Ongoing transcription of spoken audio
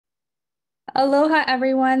Aloha,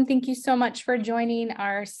 everyone. Thank you so much for joining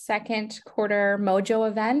our second quarter Mojo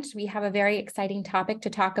event. We have a very exciting topic to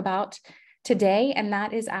talk about today, and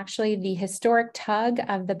that is actually the historic tug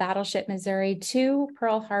of the Battleship Missouri to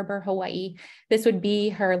Pearl Harbor, Hawaii. This would be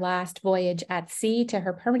her last voyage at sea to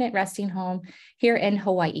her permanent resting home here in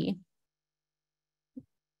Hawaii.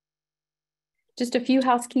 Just a few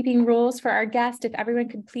housekeeping rules for our guest. If everyone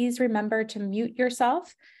could please remember to mute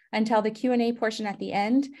yourself until the Q&A portion at the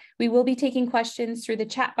end. We will be taking questions through the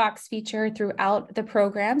chat box feature throughout the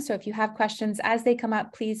program. So if you have questions as they come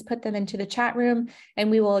up, please put them into the chat room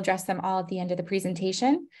and we will address them all at the end of the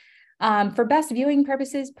presentation. For best viewing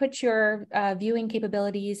purposes, put your viewing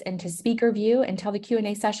capabilities into speaker view until the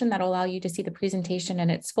Q&A session. That'll allow you to see the presentation in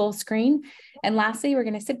its full screen. And lastly, we're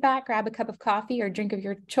going to sit back, grab a cup of coffee or drink of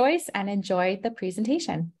your choice and enjoy the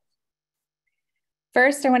presentation.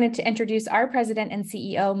 First, I wanted to introduce our president and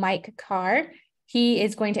CEO, Mike Kaare. He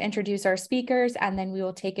is going to introduce our speakers, and then we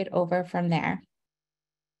will take it over from there.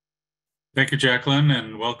 Thank you, Jacqueline,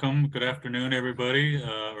 and welcome. Good afternoon, everybody,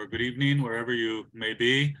 or good evening, wherever you may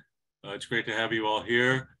be. It's great to have you all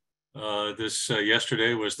here.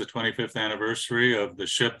 Yesterday was the 25th anniversary of the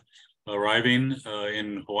ship arriving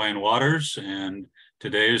in Hawaiian waters, and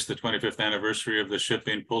today is the 25th anniversary of the ship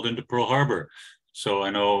being pulled into Pearl Harbor. So I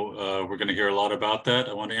know we're going to hear a lot about that.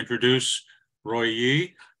 I want to introduce Roy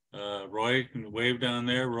Yee. Roy, can wave down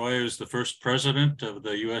there. Roy is the first president of the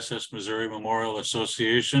USS Missouri Memorial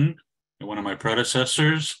Association and one of my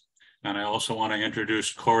predecessors. And I also want to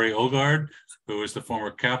introduce Kaare Ogaard, who is the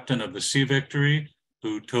former captain of the Sea Victory,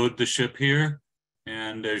 who towed the ship here.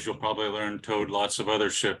 And as you'll probably learn, towed lots of other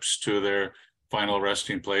ships to their final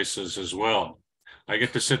resting places as well. I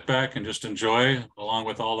get to sit back and just enjoy along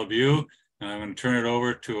with all of you. And I'm going to turn it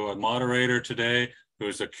over to a moderator today, who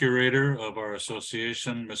is the curator of our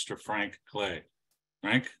association, Mr. Frank Clay.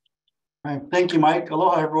 Frank? All right. Thank you, Mike.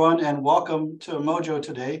 Aloha, everyone, and welcome to Mojo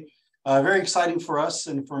today. Very exciting for us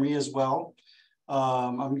and for me as well.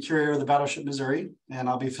 I'm the curator of the Battleship Missouri, and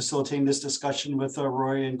I'll be facilitating this discussion with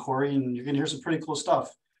Roy and Kaare, and you're going to hear some pretty cool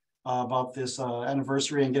stuff about this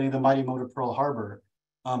anniversary and getting the mighty motor Pearl Harbor.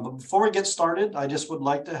 But before we get started, I just would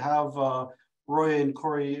like to have Roy and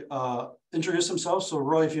Kaare introduce themselves. So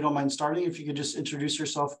Roy, if you don't mind starting, if you could just introduce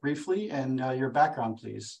yourself briefly and your background,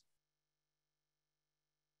 please.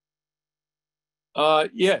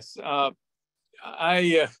 Yes,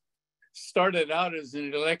 I started out as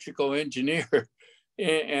an electrical engineer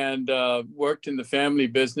and worked in the family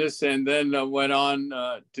business, and then went on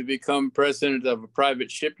to become president of a private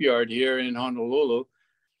shipyard here in Honolulu.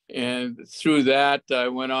 And through that, I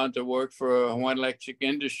went on to work for Hawaiian Electric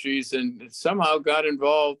Industries and somehow got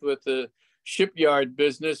involved with the shipyard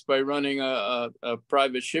business by running a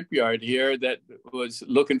private shipyard here that was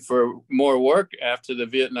looking for more work after the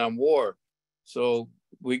Vietnam War. So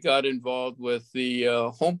we got involved with the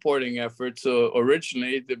home porting efforts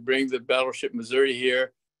originally to bring the Battleship Missouri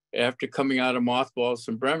here after coming out of mothballs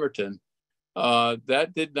from Bremerton.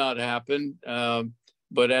 That did not happen.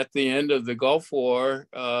 But at the end of the Gulf War,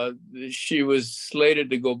 she was slated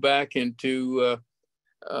to go back into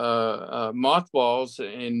mothballs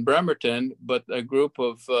in Bremerton, but a group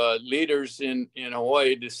of leaders in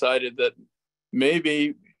Hawaii decided that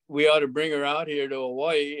maybe we ought to bring her out here to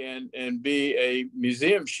Hawaii and be a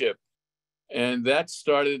museum ship. And that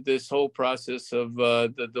started this whole process of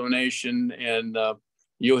the donation, and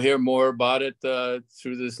you'll hear more about it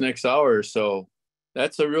through this next hour or so.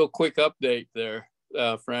 That's a real quick update there.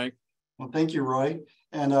 Frank. Well, thank you, Roy.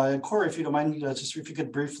 And Kaare, if you don't mind, just if you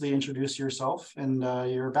could briefly introduce yourself and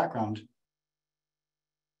your background.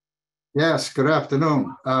 Yes, good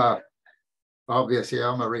afternoon. Obviously,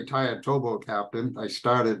 I'm a retired towboat captain. I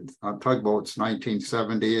started on tugboats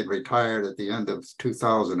 1970 and retired at the end of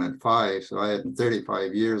 2005. So I had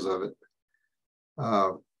 35 years of it.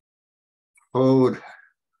 Towed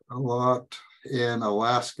a lot in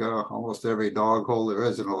Alaska, almost every dog hole there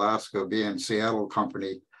is in Alaska, being Seattle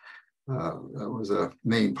Company. That was a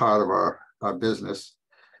main part of our business.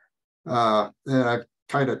 And I've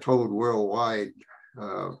kind of towed worldwide.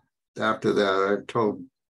 After that, I towed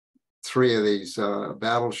 3 of these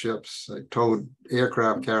battleships. I towed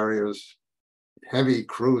aircraft carriers, heavy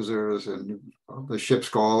cruisers, and the ships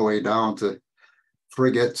go all the way down to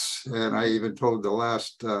frigates, and I even towed the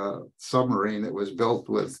last submarine that was built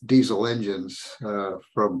with diesel engines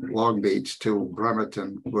from Long Beach to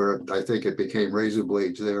Bremerton, where I think it became razor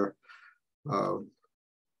blades there. So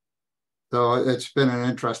it's been an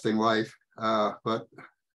interesting life, but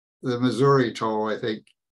the Missouri tow, I think,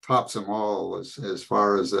 tops them all as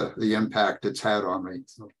far as the impact it's had on me.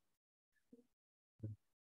 So.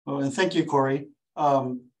 Well, and thank you, Kaare.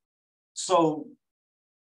 So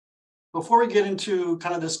before we get into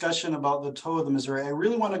kind of discussion about the tow of the Missouri, I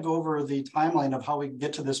really want to go over the timeline of how we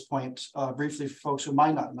get to this point briefly for folks who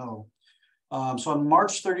might not know. So on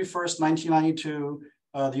March 31st, 1992,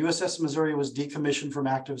 the USS Missouri was decommissioned from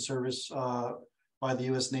active service by the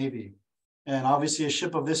US Navy. And obviously a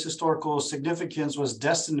ship of this historical significance was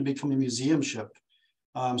destined to become a museum ship.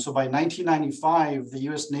 So by 1995, the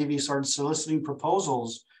US Navy started soliciting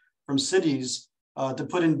proposals from cities to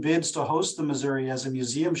put in bids to host the Missouri as a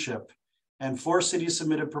museum ship. And 4 cities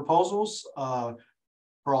submitted proposals: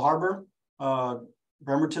 Pearl Harbor,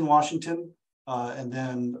 Bremerton, Washington, and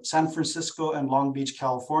then San Francisco and Long Beach,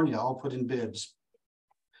 California, all put in bids.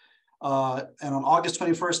 And on August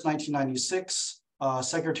 21st, 1996,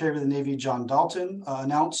 Secretary of the Navy John Dalton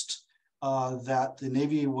announced that the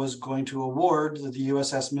Navy was going to award the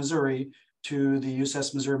USS Missouri to the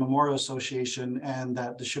USS Missouri Memorial Association, and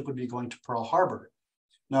that the ship would be going to Pearl Harbor.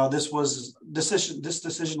 Now, this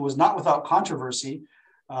decision was not without controversy,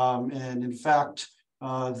 and in fact,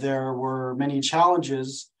 there were many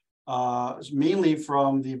challenges, mainly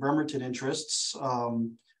from the Bremerton interests.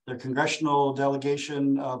 The congressional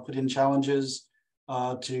delegation put in challenges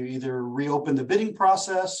to either reopen the bidding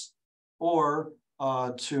process or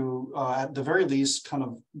to, at the very least, kind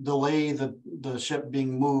of delay the ship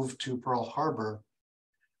being moved to Pearl Harbor.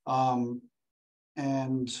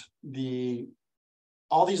 And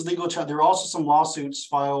all these legal challenges, there were also some lawsuits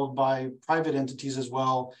filed by private entities as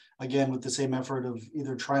well, again, with the same effort of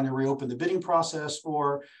either trying to reopen the bidding process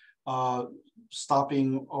or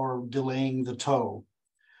stopping or delaying the tow.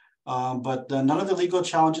 But none of the legal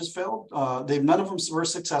challenges failed. None of them were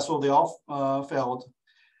successful. They all failed.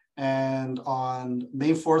 And on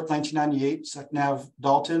May 4th, 1998, SecNav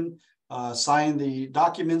Dalton signed the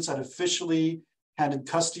documents that officially handed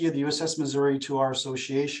custody of the USS Missouri to our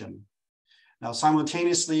association. Now,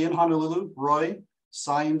 simultaneously in Honolulu, Roy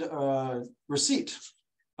signed a receipt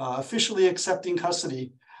officially accepting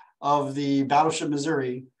custody of the Battleship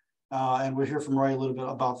Missouri. And we'll hear from Roy a little bit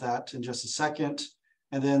about that in just a second.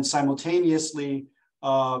 And then simultaneously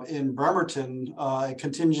in Bremerton, a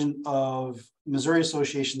contingent of Missouri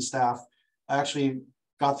Association staff actually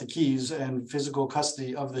got the keys and physical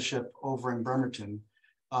custody of the ship over in Bremerton.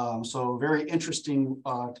 So very interesting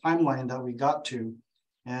timeline that we got to.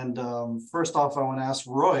 And first off, I want to ask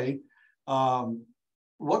Roy,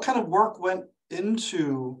 what kind of work went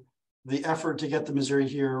into the effort to get the Missouri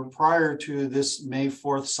here prior to this May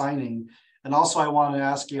 4th signing? And also I want to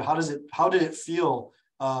ask you, how did it feel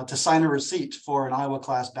to sign a receipt for an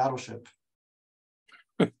Iowa-class battleship?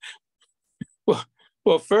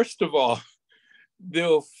 Well, first of all, the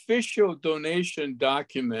official donation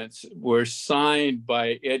documents were signed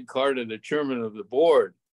by Ed Carter, the chairman of the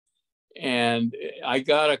board. And I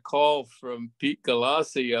got a call from Pete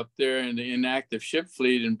Galassi up there in the inactive ship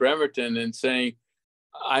fleet in Bremerton and saying,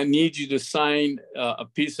 I need you to sign a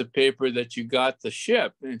piece of paper that you got the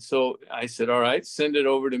ship. And so I said, all right, send it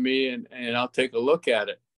over to me and I'll take a look at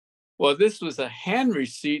it. Well, this was a hand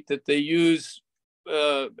receipt that they use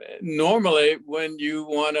normally when you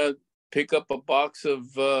want to pick up a box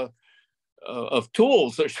of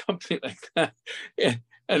tools or something like that.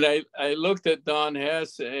 And I looked at Don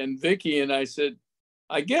Hess and Vicky and I said,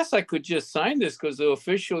 I guess I could just sign this because the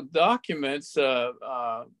official documents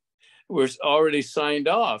were already signed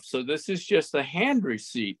off. So this is just a hand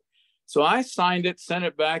receipt. So I signed it, sent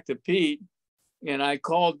it back to Pete, and I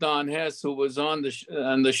called Don Hess, who was on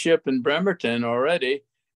the ship in Bremerton already.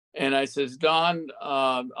 And I says, Don,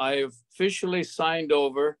 I officially signed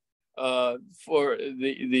over for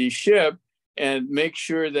the ship, and make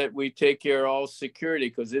sure that we take care of all security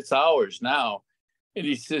because it's ours now. And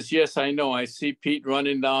he says, yes, I know. I see Pete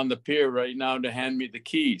running down the pier right now to hand me the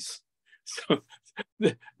keys. So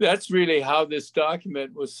that's really how this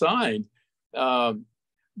document was signed.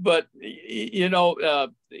 But, you know,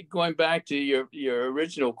 going back to your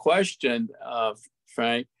original question,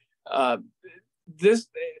 Frank, this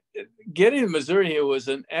getting to Missouri here was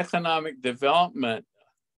an economic development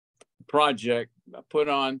project put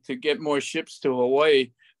on to get more ships to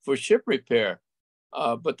Hawaii for ship repair.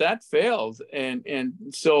 But that failed. And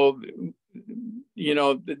so, you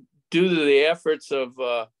know, due to the efforts of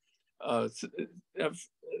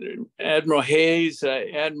Admiral Hayes,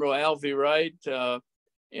 Admiral Alvy Wright,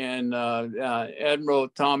 and Admiral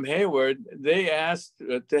Tom Hayward, they asked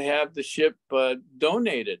to have the ship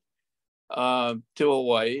donated to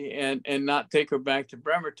Hawaii and not take her back to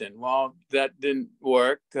Bremerton. Well, that didn't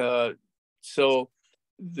work. So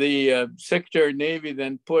the Secretary of Navy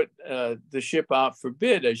then put the ship out for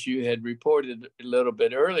bid, as you had reported a little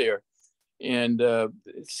bit earlier. And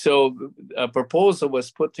so a proposal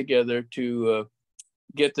was put together to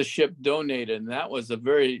get the ship donated. And that was a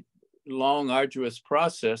very long, arduous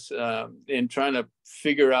process in trying to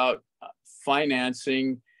figure out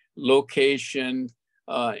financing, location,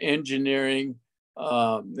 engineering.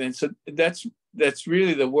 And so that's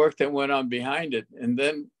really the work that went on behind it. And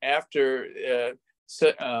then after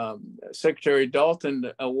Secretary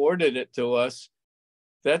Dalton awarded it to us,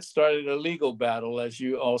 that started a legal battle, as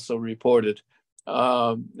you also reported.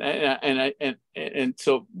 And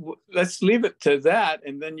so let's leave it to that,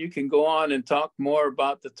 and then you can go on and talk more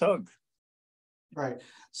about the tug. Right.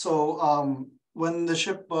 So when the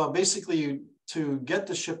ship basically to get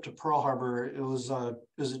the ship to Pearl Harbor, it was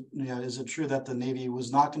is it true that the Navy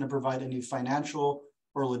was not going to provide any financial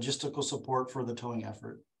or logistical support for the towing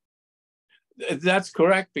effort? That's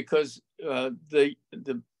correct, because the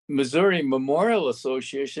Missouri Memorial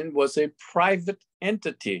Association was a private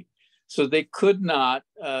entity. So they could not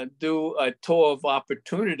do a tow of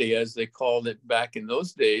opportunity, as they called it back in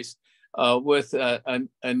those days, with a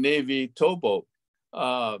Navy towboat.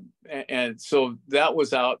 And so that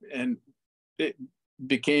was out, and it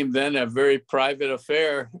became then a very private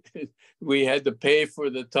affair. We had to pay for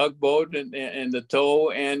the tugboat and the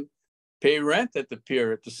tow and pay rent at the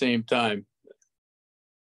pier at the same time.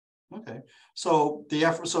 Okay, so the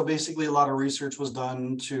effort, so basically a lot of research was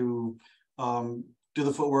done to do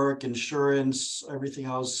the footwork, insurance, everything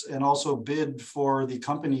else, and also bid for the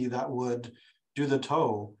company that would do the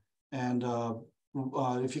tow. And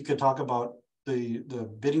if you could talk about the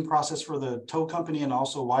bidding process for the tow company, and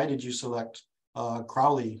also why did you select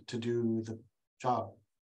Crowley to do the job?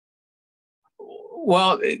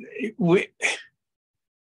 Well, we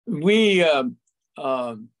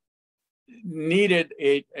needed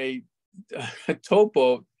a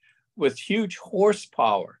towboat with huge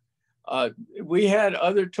horsepower. We had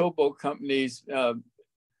other towboat companies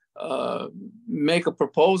make a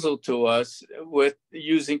proposal to us with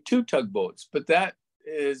using 2 tugboats, but that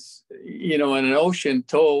is, in an ocean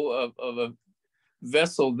tow of a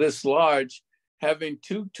vessel this large, having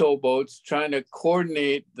 2 towboats trying to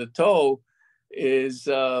coordinate the tow is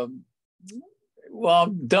well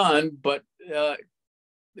done, but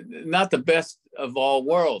not the best of all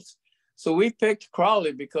worlds. So we picked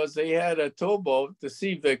Crowley because they had a towboat, the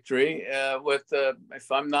Sea Victory, with,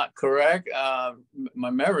 if I'm not correct, my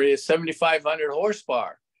memory is 7,500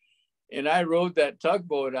 horsepower. And I rode that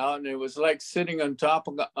tugboat out, and it was like sitting on top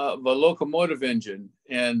of a locomotive engine.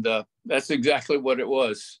 And that's exactly what it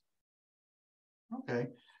was. Okay.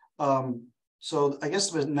 So I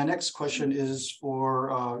guess the next question is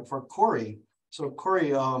for Corey. So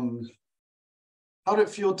Corey, how did it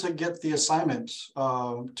feel to get the assignment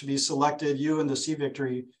to be selected, you and the Sea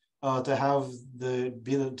Victory, to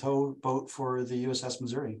be the tow boat for the USS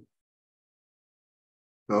Missouri?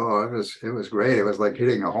 Oh, it was great. It was like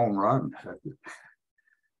hitting a home run.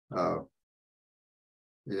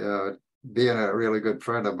 Yeah, being a really good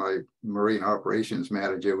friend of my marine operations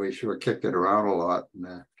manager, we sure kicked it around a lot.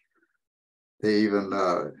 And they even,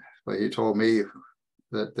 he told me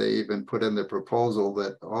that they even put in the proposal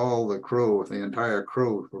that all the crew, the entire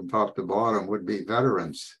crew from top to bottom, would be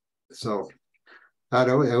veterans. So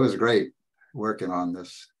it was great working on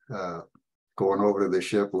this, going over to the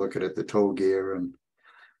ship, looking at the tow gear, and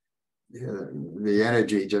the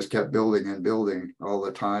energy just kept building and building all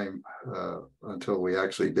the time until we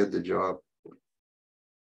actually did the job.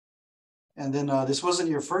 And then this wasn't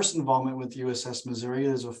your first involvement with USS Missouri.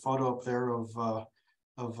 There's a photo up there of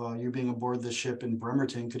you being aboard the ship in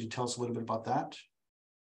Bremerton. Could you tell us a little bit about that?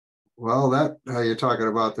 Well, that you're talking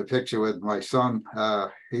about the picture with my son.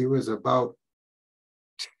 He was about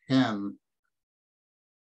 10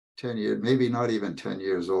 years, maybe not even 10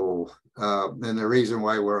 years old. And the reason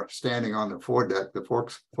why we're standing on the foredeck, the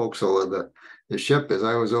forecastle of the ship, is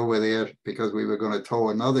I was over there because we were going to tow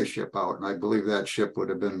another ship out. And I believe that ship would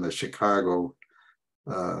have been the Chicago.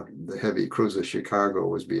 The heavy cruiser Chicago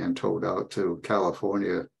was being towed out to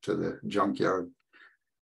California to the junkyard.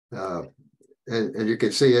 And you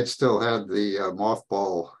can see it still had the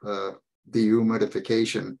mothball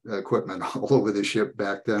dehumidification equipment all over the ship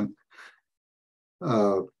back then.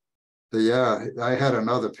 Yeah, I had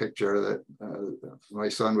another picture that my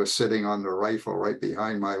son was sitting on the rifle right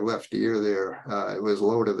behind my left ear there. It was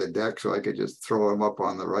low to the deck, so I could just throw him up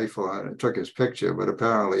on the rifle, and I took his picture. But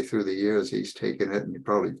apparently through the years, he's taken it and he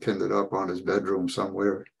probably pinned it up on his bedroom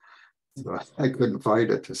somewhere. So I couldn't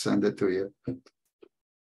find it to send it to you.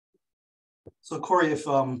 So Corey,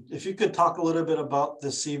 if you could talk a little bit about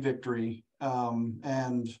the Sea Victory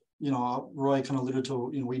and Roy kind of alluded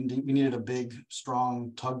to, we needed a big,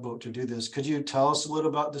 strong tugboat to do this. Could you tell us a little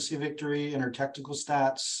about the Sea Victory and her technical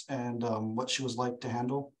stats and what she was like to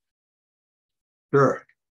handle? Sure.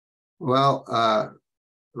 Well,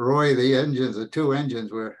 Roy, the two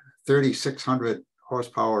engines were 3,600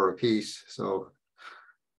 horsepower apiece. So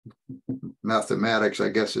mathematics, I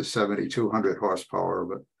guess, is 7,200 horsepower.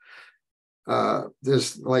 But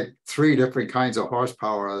there's like three different kinds of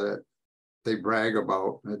horsepower that they brag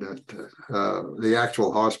about. The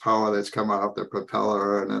actual horsepower that's coming off the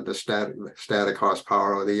propeller, and then the static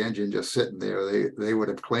horsepower of the engine just sitting there. They would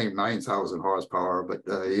have claimed 9,000 horsepower, but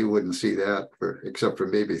you wouldn't see that except for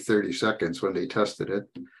maybe 30 seconds when they tested it.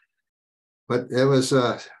 But it was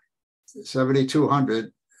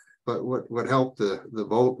 7,200. But what helped the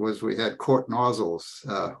boat was we had quart nozzles,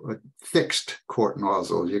 fixed quart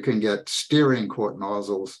nozzles. You can get steering quart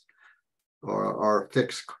nozzles or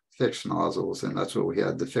fixed nozzles, and that's what we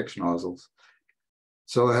had, the fixed nozzles.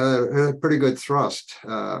 So it had a pretty good thrust.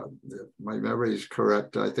 If my memory is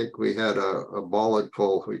correct, I think we had a bollard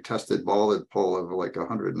pull. We tested bollard pull of like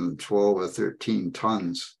 112 or 13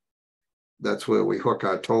 tons. That's where we hook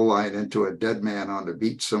our tow line into a dead man on the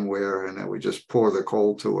beach somewhere, and then we just pour the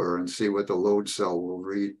coal to her and see what the load cell will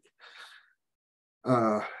read.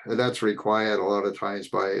 And that's required a lot of times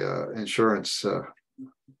by insurance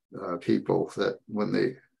people, that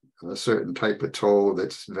when a certain type of tow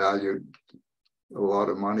that's valued a lot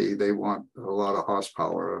of money, they want a lot of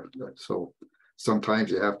horsepower. So sometimes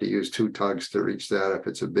you have to use two tugs to reach that if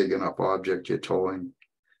it's a big enough object you're towing.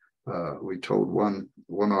 We towed one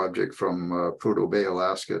object from Prudhoe Bay,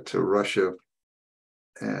 Alaska to Russia,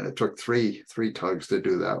 and it took three tugs to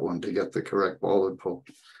do that one to get the correct bollard pull.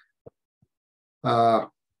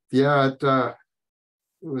 It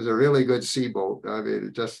was a really good sea boat. I mean,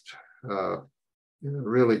 it just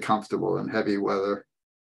really comfortable in heavy weather.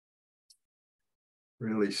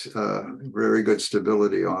 Really very good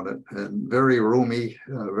stability on it, and very roomy,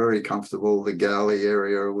 very comfortable. The galley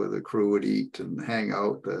area where the crew would eat and hang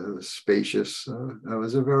out was spacious. It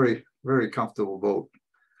was a very, very comfortable boat.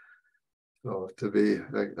 So to be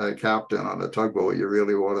a captain on a tugboat, you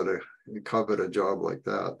really wanted to covet a job like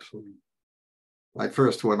that. So I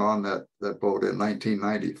first went on that boat in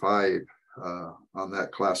 1995 on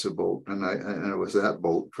that class of boat, and it was that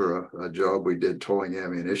boat for a job we did towing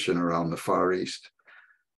ammunition around the Far East.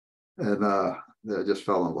 And I just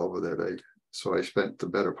fell in love with it. So I spent the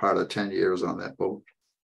better part of 10 years on that boat.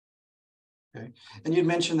 Okay. And you'd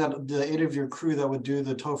mentioned that the 8 of your crew that would do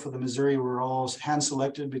the tow for the Missouri were all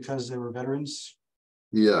hand-selected because they were veterans?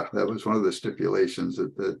 Yeah, that was one of the stipulations,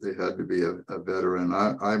 that they had to be a veteran.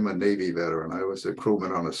 I'm a Navy veteran. I was a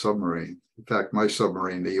crewman on a submarine. In fact, my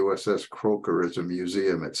submarine, the USS Croker, is a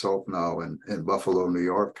museum itself now in Buffalo, New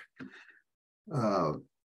York.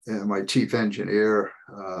 And my chief engineer,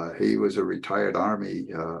 he was a retired Army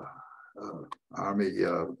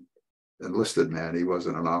enlisted man. He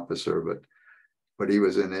wasn't an officer, but he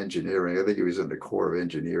was in engineering. I think he was in the Corps of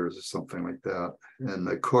Engineers or something like that. And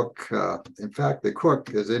the cook, in fact, the cook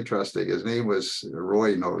is interesting. His name was,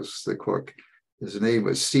 Roy knows the cook. His name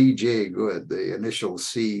was C.J. Good, the initial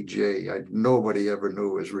C.J. Nobody ever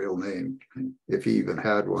knew his real name, if he even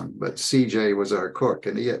had one. But C.J. was our cook,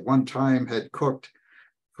 and he at one time had cooked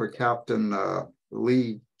for Captain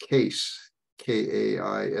Lee Case,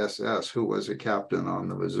 K-A-I-S-S, who was a captain on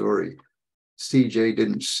the Missouri. CJ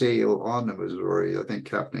didn't sail on the Missouri. I think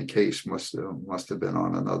Captain Case must have been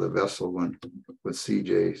on another vessel when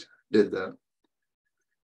CJ did that.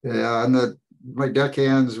 Yeah, and my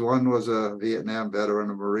deckhands, one was a Vietnam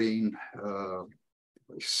veteran, a Marine.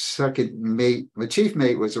 Second mate, my chief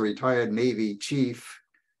mate was a retired Navy chief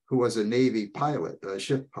who was a Navy pilot, a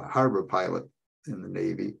ship harbor pilot in the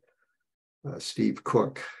Navy, Steve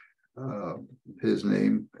Cook, his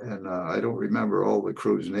name. And I don't remember all the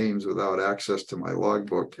crew's names without access to my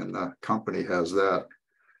logbook, and the company has that.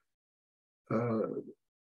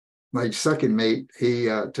 My second mate, he,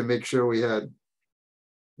 to make sure we had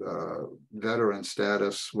veteran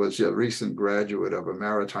status, was a recent graduate of a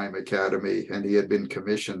maritime academy, and he had been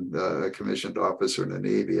commissioned, a commissioned officer in the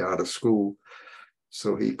Navy out of school.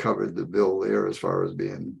 So he covered the bill there as far as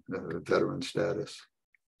being veteran status.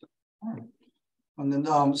 And then,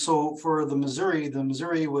 so for the Missouri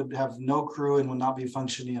would have no crew and would not be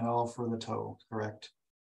functioning at all for the tow, correct?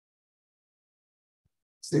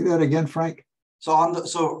 Say that again, Frank.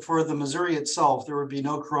 So for the Missouri itself, there would be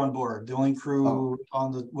no crew on board. The only crew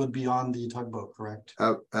would be on the tugboat, correct?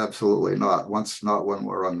 Absolutely not. Not when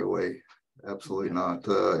we're underway. Absolutely not.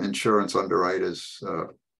 Insurance underwriters,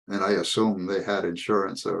 and I assume they had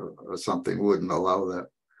insurance or something, wouldn't allow that.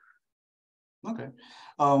 Okay.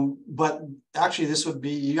 But actually, this would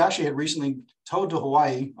be, you actually had recently towed to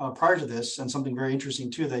Hawaii prior to this, and something very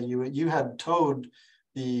interesting too, that you had towed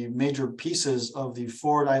the major pieces of the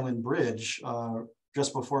Ford Island Bridge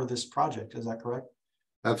just before this project. Is that correct?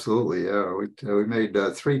 Absolutely, yeah. We made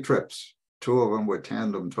 3 trips. 2 of them were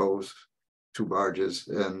tandem tows, 2 barges,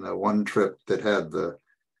 and one trip that had the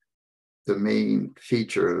main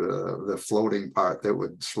feature, the floating part that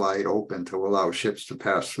would slide open to allow ships to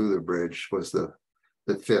pass through the bridge, was the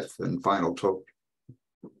 5th and final tow.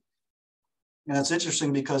 And it's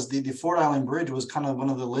interesting because the Ford Island Bridge was kind of one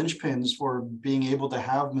of the linchpins for being able to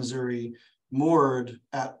have Missouri moored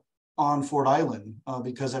on Ford Island,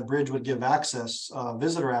 because that bridge would give access,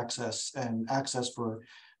 visitor access, and access for,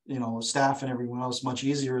 staff and everyone else much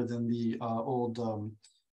easier than the old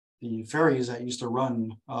the ferries that used to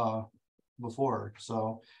run before.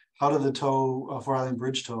 So how did the Ford Island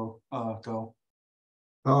Bridge tow go?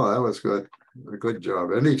 Oh, that was good. A good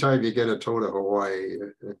job. Anytime you get a tow to Hawaii,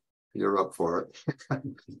 you're up for it.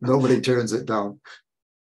 Nobody turns it down.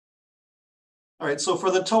 All right, so for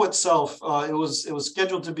the tow itself, it was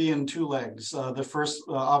scheduled to be in 2 legs. The first,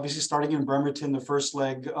 obviously starting in Bremerton, the first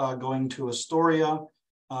leg going to Astoria,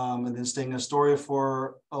 and then staying in Astoria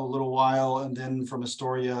for a little while, and then from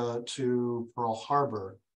Astoria to Pearl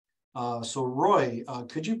Harbor. So Roy,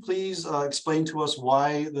 could you please explain to us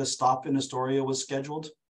why the stop in Astoria was scheduled?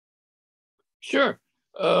 Sure.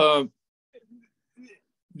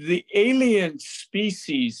 The Alien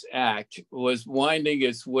Species Act was winding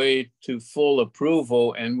its way to full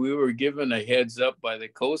approval, and we were given a heads up by the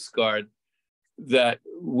Coast Guard that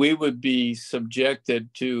we would be subjected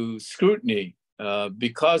to scrutiny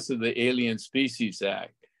because of the Alien Species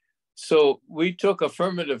Act. So we took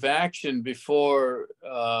affirmative action before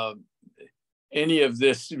any of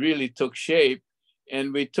this really took shape,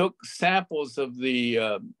 and we took samples of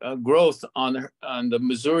the growth on the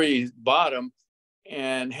Missouri bottom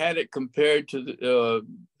and had it compared to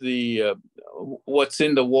the what's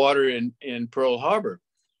in the water in Pearl Harbor.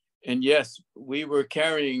 And yes, we were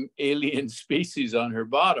carrying alien species on her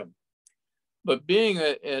bottom. But being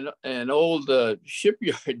an old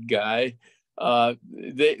shipyard guy,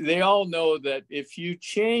 they all know that if you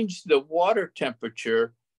change the water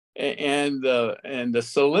temperature and the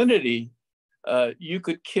salinity, you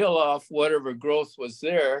could kill off whatever growth was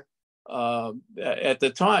there at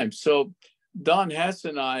the time. So Don Hess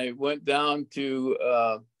and I went down to,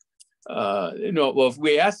 well,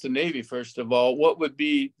 we asked the Navy, first of all, what would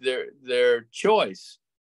be their choice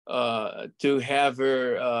to have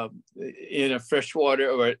her in a freshwater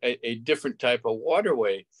or a different type of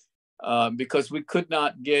waterway, because we could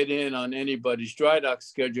not get in on anybody's dry dock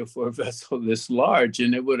schedule for a vessel this large.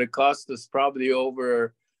 And it would have cost us probably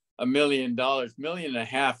over $1 million, $1.5 million,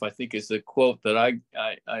 I think is the quote that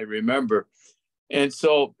I remember. And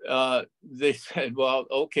so they said, well,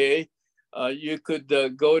 okay, you could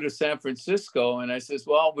go to San Francisco. And I says,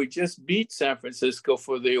 well, we just beat San Francisco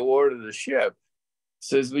for the award of the ship.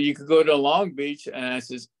 Says, well, you could go to Long Beach. And I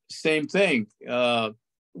says, same thing.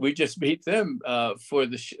 We just beat them for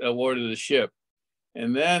the award of the ship.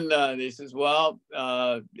 And then they says, well,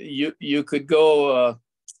 you could go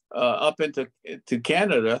up into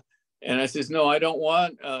Canada. And I says, no, I don't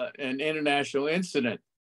want an international incident.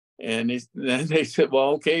 And then they said, well,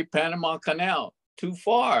 okay, Panama Canal, too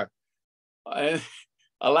far.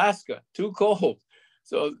 Alaska, too cold.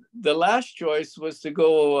 So the last choice was to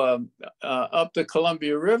go up the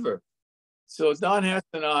Columbia River. So Don Hess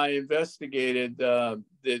and I investigated the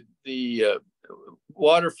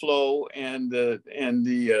water flow and the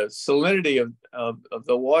salinity of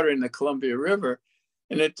the water in the Columbia River.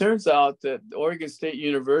 And it turns out that Oregon State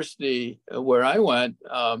University, where I went,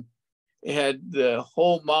 had the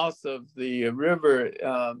whole mouth of the river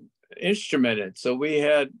instrumented. So we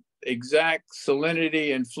had exact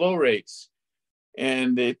salinity and flow rates.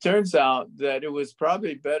 And it turns out that it was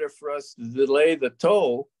probably better for us to delay the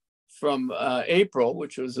tow from April,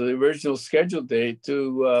 which was the original scheduled date,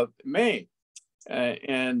 to May.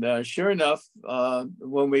 And sure enough,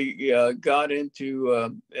 when we got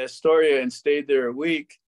into Astoria and stayed there a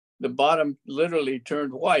week, the bottom literally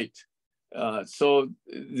turned white. So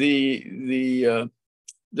the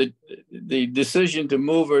decision to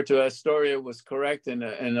move her to Astoria was correct and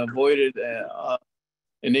avoided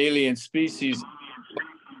an alien species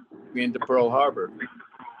into Pearl Harbor.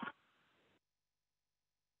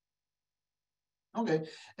 Okay,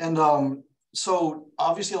 and so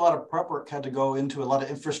obviously a lot of prep work had to go into a lot of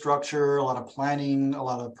infrastructure, a lot of planning, a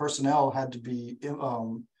lot of personnel had to be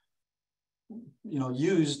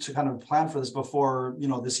used to kind of plan for this before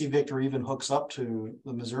the Sea Victor even hooks up to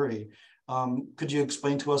the Missouri. Could you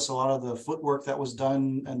explain to us a lot of the footwork that was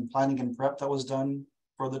done and planning and prep that was done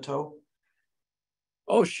for the tow?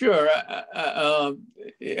 Oh, sure.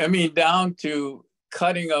 I mean, down to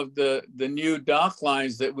cutting of the new dock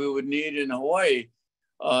lines that we would need in Hawaii.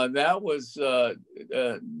 That was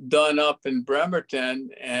done up in Bremerton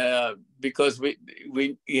because we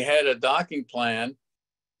had a docking plan,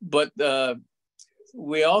 but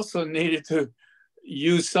we also needed to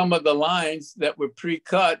use some of the lines that were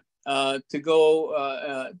pre-cut to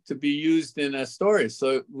go to be used in Astoria.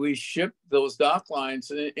 So we shipped those dock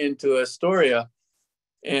lines into Astoria,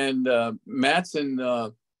 and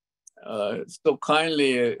Matson so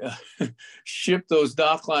kindly shipped those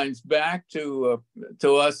dock lines back to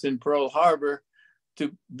us in Pearl Harbor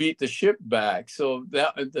to beat the ship back. So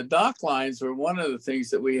that the dock lines were one of the things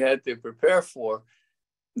that we had to prepare for.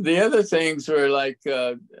 The other things were like,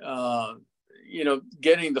 you know,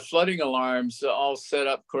 getting the flooding alarms all set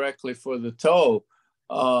up correctly for the tow,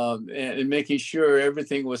 and making sure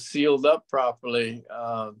everything was sealed up properly.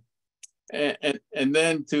 And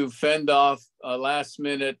then to fend off a last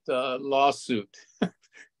minute lawsuit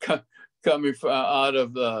coming from out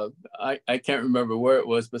of the, I can't remember where it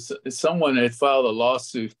was, but someone had filed a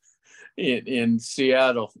lawsuit in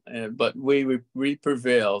Seattle, but we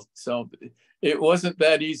prevailed. So it wasn't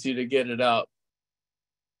that easy to get it out.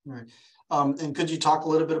 Right. And could you talk a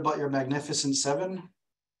little bit about your Magnificent Seven,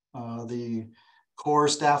 the core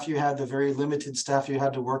staff you had, the very limited staff you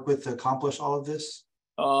had to work with to accomplish all of this?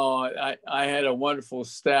 Oh, I had a wonderful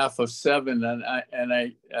staff of 7, and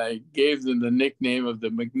I gave them the nickname of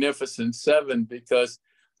the Magnificent Seven because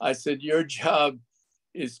I said, your job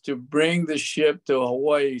is to bring the ship to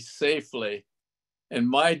Hawaii safely. And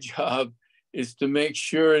my job is to make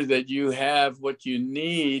sure that you have what you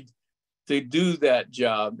need to do that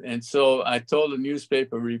job. And so I told a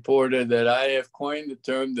newspaper reporter that I have coined the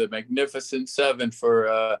term the Magnificent Seven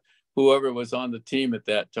for whoever was on the team at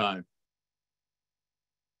that time.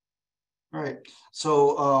 All right.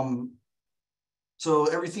 So, so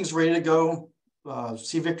everything's ready to go.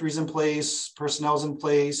 Sea Victory's in place, personnel's in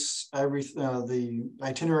place, the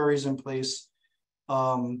itinerary's in place.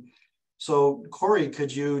 So Corey,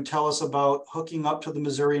 could you tell us about hooking up to the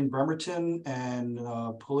Missouri in Bremerton and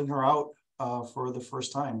pulling her out for the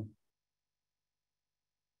first time?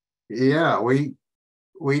 Yeah, we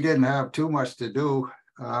didn't have too much to do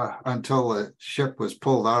until the ship was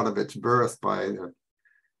pulled out of its berth by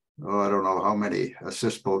I don't know how many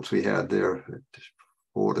assist boats we had there,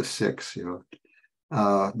 4 to 6, you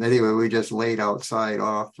know. Anyway, we just laid outside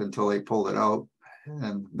off until they pulled it out.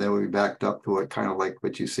 And then we backed up to it, kind of like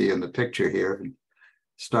what you see in the picture here, and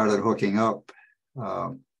started hooking up.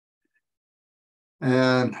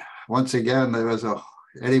 And once again, there was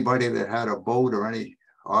anybody that had a boat or any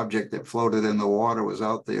object that floated in the water was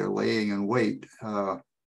out there laying in wait.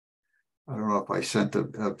 I don't know if I sent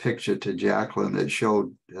a picture to Jacqueline that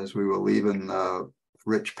showed as we were leaving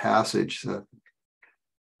Rich Passage,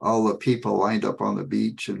 all the people lined up on the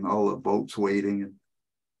beach and all the boats waiting.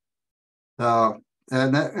 And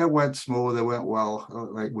it went smooth. It went well.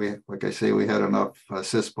 Like I say, we had enough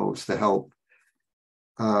assist boats to help.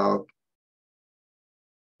 And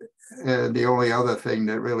the only other thing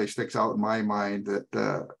that really sticks out in my mind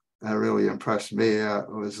that really impressed me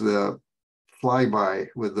was the flyby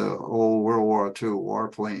with the old World War II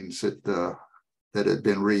warplanes that had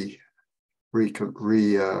been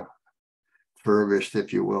refurbished,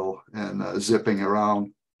 if you will, and zipping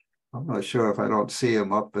around. I'm not sure if I don't see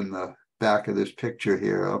them up in the back of this picture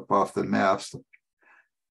here, up off the mast.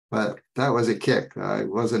 But that was a kick. I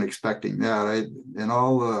wasn't expecting that. In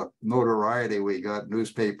all the notoriety we got,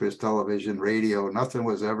 newspapers, television, radio, nothing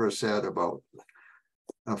was ever said about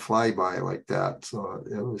a flyby like that. So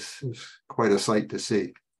it was quite a sight to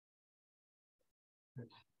see.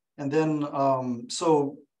 And then,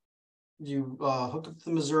 so you hook up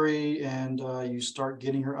the Missouri and you start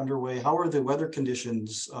getting her underway. How were the weather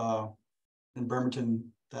conditions in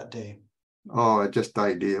Bremerton that day? Oh, just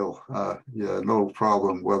ideal. Yeah, no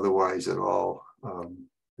problem weather-wise at all.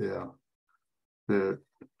 Yeah.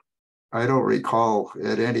 I don't recall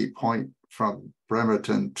at any point from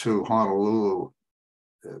Bremerton to Honolulu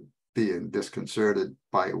being disconcerted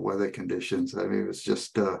by weather conditions. I mean, it was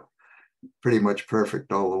just pretty much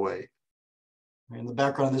perfect all the way. In the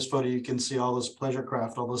background of this photo, you can see all those pleasure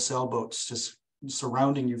craft, all those sailboats just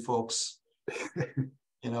surrounding you folks,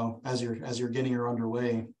 you know, as you're getting her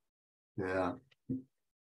underway. Yeah.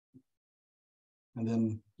 And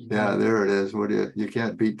then yeah, there it is. What you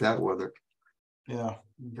can't beat that weather. Yeah,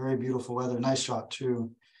 very beautiful weather. Nice shot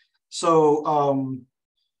too. So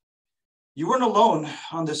You weren't alone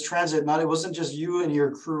on this transit. It wasn't just you and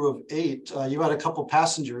your crew of 8. You had a couple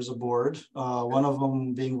passengers aboard. One of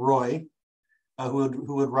them being Roy,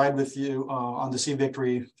 who would ride with you on the Sea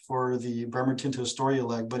Victory for the Bremerton to Astoria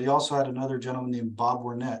leg. But he also had another gentleman named Bob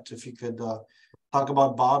Warnett. If you could talk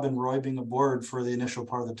about Bob and Roy being aboard for the initial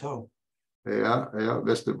part of the tow. Yeah,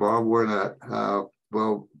 Mr. Bob Warnett.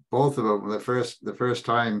 Well, both of them. The first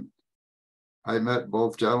time I met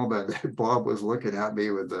both gentlemen, Bob was looking at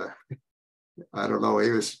me with the, I don't know,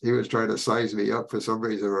 he was trying to size me up for some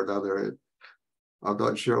reason or another. I'm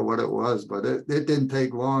not sure what it was, but it didn't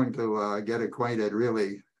take long to get acquainted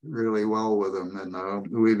really well with him, and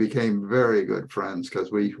we became very good friends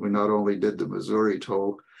because we not only did the Missouri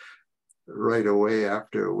tow right away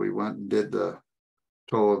after we went and did the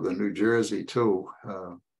tow of the New Jersey too.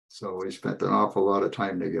 So we spent an awful lot of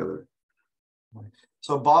time together.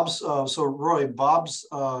 So Roy, Bob's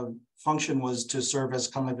function was to serve as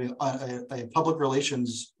kind of a public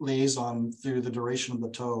relations liaison through the duration of the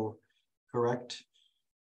tow, correct?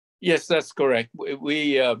 Yes, that's correct.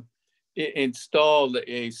 We installed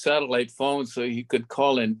a satellite phone so he could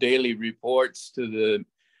call in daily reports to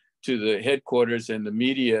the headquarters and the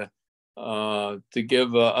media to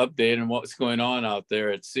give an update on what's going on out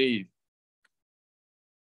there at sea.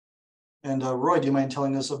 And Roy, do you mind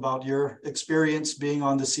telling us about your experience being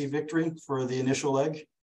on the Sea Victory for the initial leg?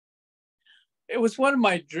 It was one of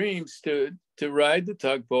my dreams to ride the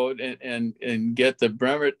tugboat and get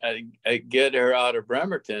get her out of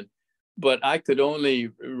Bremerton, but I could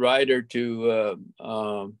only ride her to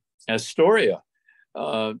Astoria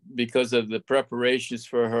because of the preparations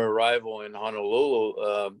for her arrival in Honolulu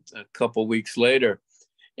a couple weeks later,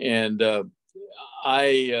 and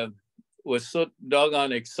I was so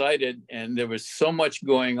doggone excited, and there was so much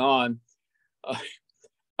going on.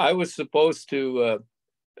 I was supposed to.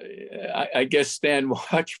 I guess stand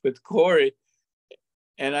watch with Corey,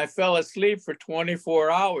 and I fell asleep for 24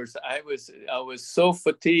 hours. I was so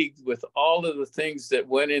fatigued with all of the things that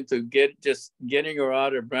went into getting her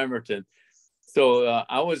out of Bremerton. So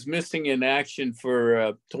I was missing in action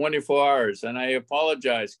for 24 hours, and I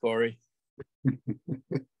apologize, Corey.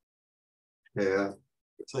 Yeah.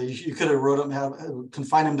 So you could have wrote him,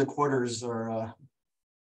 confine him to quarters, or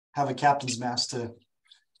have a captain's mast to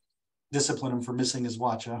discipline him for missing his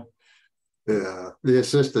watch, huh? Yeah, the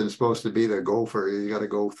assistant's supposed to be the gopher. You got to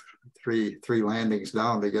go three landings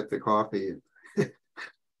down to get the coffee.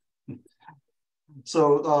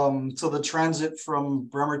 So the transit from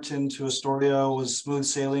Bremerton to Astoria was smooth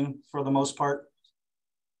sailing for the most part?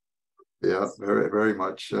 Yeah, very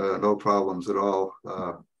much. No problems at all.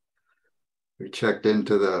 We checked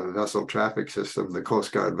into the vessel traffic system, the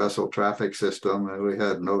Coast Guard vessel traffic system, and we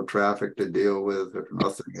had no traffic to deal with or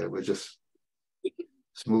nothing. It was just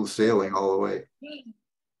smooth sailing all the way.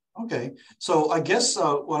 Okay, so I guess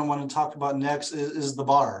what I want to talk about next is the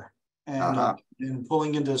bar and, and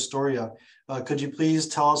pulling into Astoria. Could you please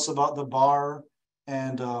tell us about the bar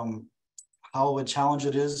and how a challenge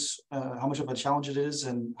it is, how much of a challenge it is,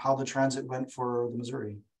 and how the transit went for the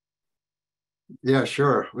Missouri? Yeah,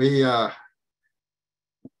 sure. We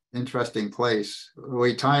interesting place.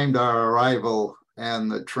 We timed our arrival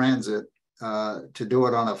and the transit to do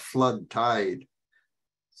it on a flood tide.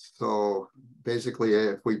 So basically,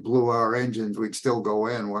 if we blew our engines, we'd still go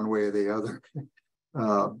in one way or the other.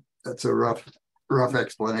 That's a rough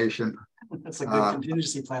explanation. That's a good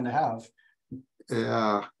contingency plan to have.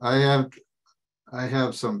 Yeah, I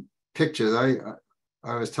have some pictures.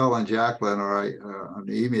 I was telling Jacqueline on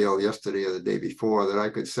the email yesterday or the day before that I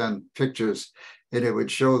could send pictures, and it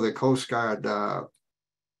would show the Coast Guard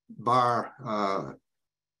bar,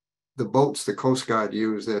 the boats the Coast Guard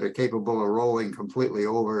use that are capable of rolling completely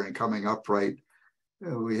over and coming upright.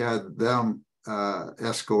 We had them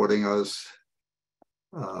escorting us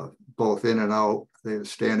both in and out. They were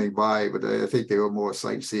standing by, but I think they were more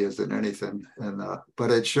sightseers than anything. And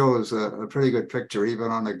but it shows a pretty good picture.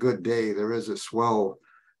 Even on a good day, there is a swell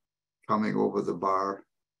coming over the bar.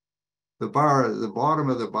 The bottom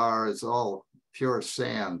of the bar is all pure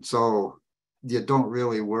sand, so you don't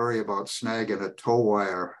really worry about snagging a tow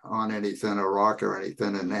wire on anything, a rock or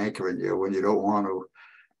anything, and anchoring you when you don't want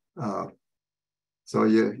to. So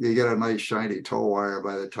you get a nice shiny tow wire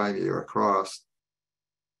by the time you're across.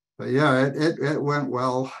 But yeah, it went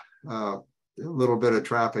well. A little bit of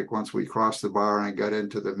traffic once we crossed the bar and got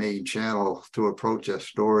into the main channel to approach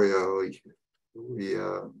Astoria. We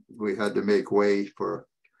had to make way for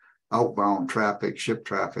outbound traffic, ship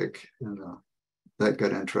traffic, and that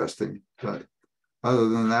got interesting. But other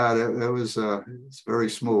than that, it's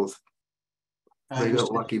very smooth. We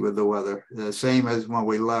got lucky with the weather. The same as when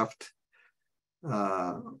we left.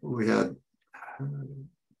 We had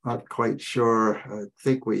not quite sure. I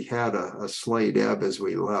think we had a slight ebb as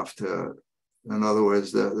we left. In other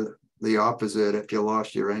words, the opposite, if you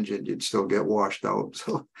lost your engine, you'd still get washed out.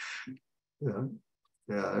 So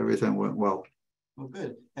yeah, everything went well. Well,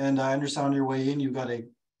 good. And I understand on your way in, you got a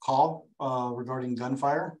call regarding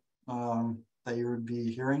gunfire that you would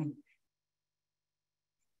be hearing.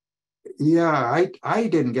 Yeah, I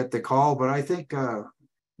didn't get the call, but I think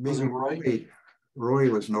maybe Roy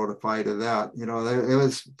was notified of that. You know, it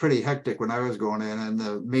was pretty hectic when I was going in, and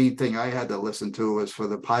the main thing I had to listen to was for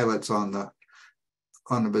the pilots on the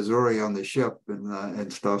Missouri on the ship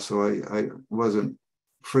and stuff. So I wasn't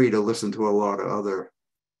free to listen to a lot of other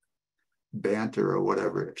banter or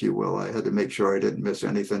whatever, if you will. I had to make sure I didn't miss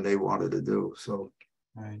anything they wanted to do. So,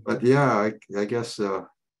 but yeah, I guess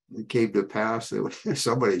it came to pass.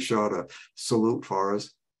 Somebody shot a salute for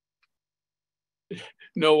us.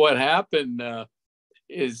 No, what happened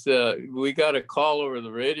is we got a call over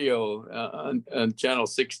the radio on channel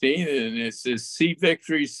 16, and it says, "Sea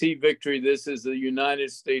victory, sea victory. This is the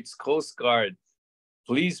United States Coast Guard.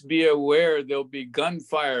 Please be aware there'll be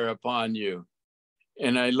gunfire upon you."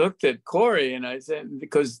 And I looked at Corey and I said,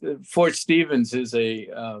 because Fort Stevens is a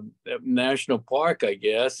national park, I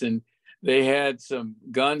guess, and they had some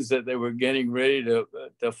guns that they were getting ready to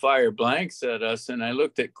fire blanks at us. And I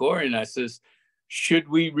looked at Corey and I says, "Should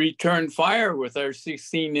we return fire with our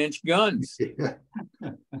 16-inch guns?"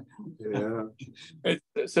 Yeah.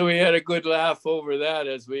 So we had a good laugh over that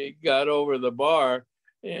as we got over the bar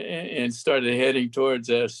and started heading towards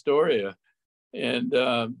Astoria. And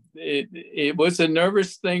it was a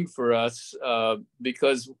nervous thing for us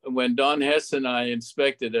because when Don Hess and I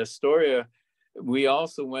inspected Astoria, we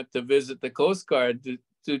also went to visit the Coast Guard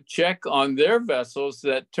to check on their vessels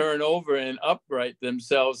that turn over and upright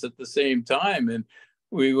themselves at the same time. And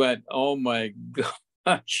we went, oh my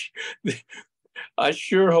gosh, I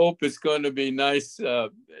sure hope it's going to be nice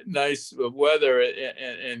weather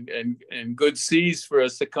and good seas for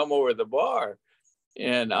us to come over the bar.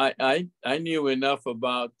 And I knew enough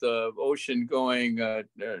about the ocean going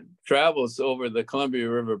travels over the Columbia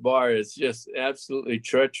River bar. It's just absolutely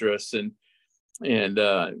treacherous, and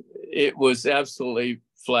it was absolutely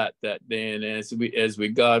flat that day. And as we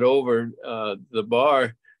got over the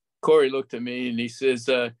bar, Corey looked at me and he says,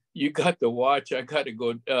 "You got the watch. I got to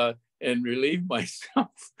go and relieve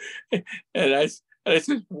myself." And I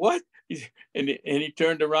said, "What?" And he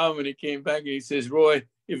turned around when he came back and he says, "Roy,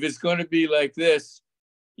 if it's going to be like this,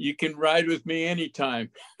 you can ride with me anytime."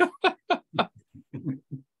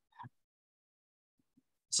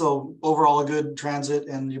 So overall, a good transit,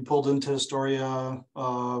 and you pulled into Astoria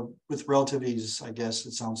with relative ease, I guess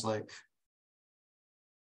it sounds like.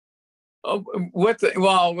 With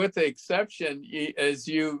the exception, as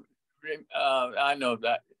you, I know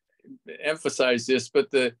that emphasize this, but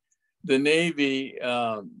the Navy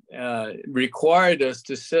required us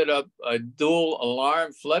to set up a dual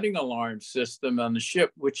flooding alarm system on the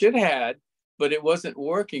ship, which it had, but it wasn't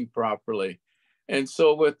working properly. And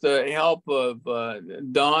so with the help of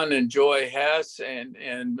Don and Joy Hess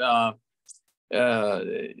and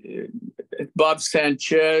Bob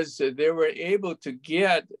Sanchez, they were able to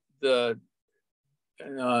get the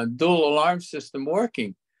dual alarm system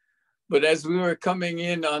working. But as we were coming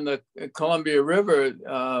in on the Columbia River,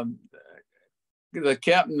 the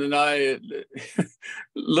captain and I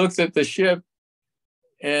looked at the ship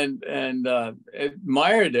and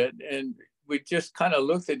admired it, and we just kind of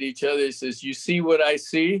looked at each other. He says, "You see what I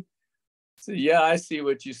see?" I said, "Yeah, I see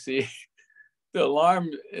what you see." The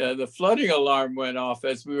alarm, the flooding alarm went off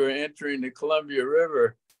as we were entering the Columbia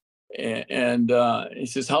River, and he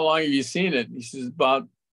says, "How long have you seen it?" He says, "About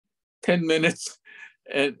 10 minutes."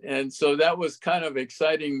 And so that was kind of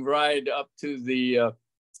exciting ride up to the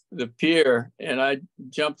pier, and I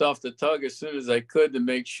jumped off the tug as soon as I could to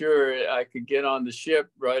make sure I could get on the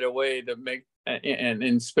ship right away to make and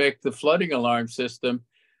inspect the flooding alarm system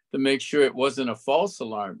to make sure it wasn't a false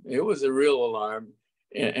alarm. It was a real alarm,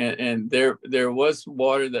 and there was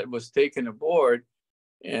water that was taken aboard,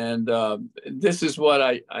 and this is what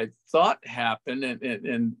I thought happened,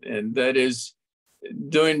 and that is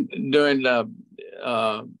during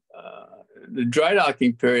the dry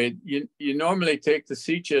docking period, you normally take the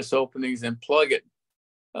sea chest openings and plug it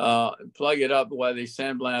up while they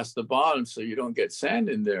sandblast the bottom so you don't get sand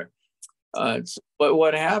in there. But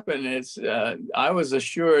what happened is I was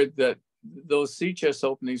assured that those sea chest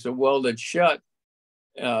openings are welded shut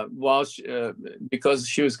because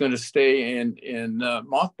she was going to stay in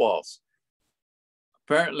mothballs.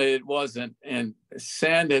 apparently it wasn't, and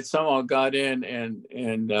sand had somehow got in,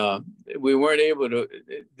 and we weren't able to.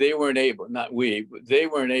 They weren't able, not we, but they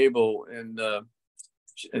weren't able in the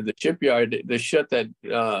shipyard. They shut that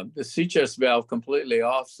the sea chest valve completely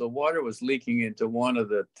off, so water was leaking into one of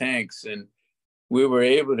the tanks, and we were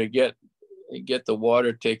able to get the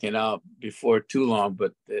water taken out before too long.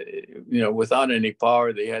 But without any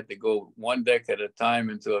power, they had to go one deck at a time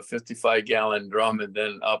into a 55-gallon drum, and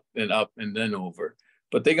then up and then over.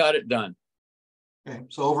 But they got it done. Okay,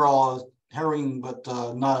 so overall harrowing, but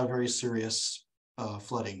not a very serious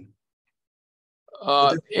flooding.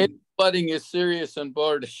 Flooding is serious on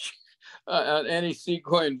board on any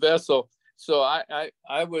seagoing vessel. So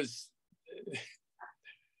I was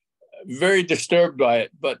very disturbed by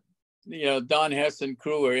it, but Don Hess and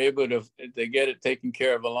crew were able to get it taken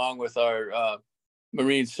care of, along with our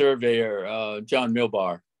marine surveyor, John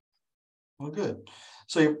Milbar. Oh, good.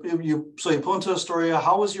 So you pull into Astoria.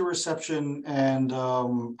 How was your reception, and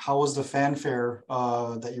how was the fanfare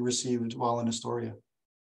that you received while in Astoria?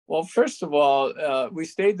 Well, first of all, we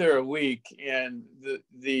stayed there a week, and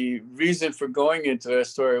the reason for going into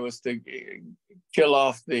Astoria was to kill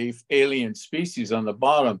off the alien species on the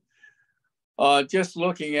bottom. Just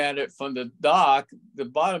looking at it from the dock, the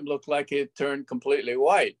bottom looked like it turned completely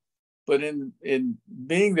white. But in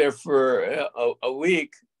being there for a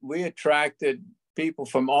week, we attracted people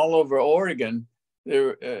from all over Oregon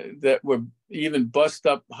that were even bust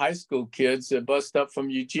up high school kids that bust up from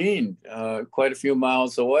Eugene, quite a few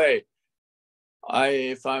miles away.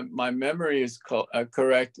 If my memory is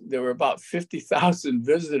correct, there were about 50,000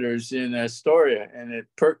 visitors in Astoria, and it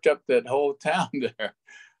perked up that whole town there.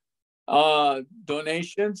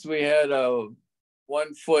 Donations, we had a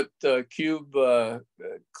 1-foot cube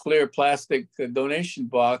clear plastic donation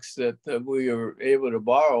box that we were able to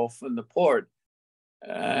borrow from the port,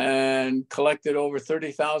 and collected over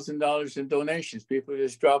 $30,000 in donations. People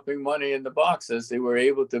just dropping money in the boxes. They were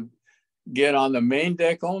able to get on the main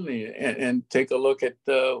deck only and take a look at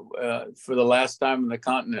for the last time on the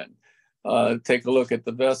continent, take a look at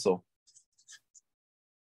the vessel.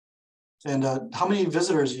 And how many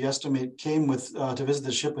visitors do you estimate came to visit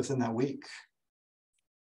the ship within that week?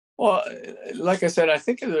 Well, like I said, I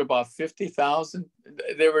think there were about 50,000.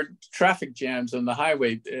 There were traffic jams on the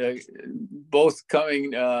highway, both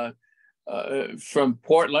coming from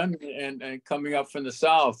Portland and coming up from the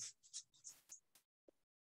south.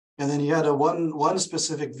 And then you had one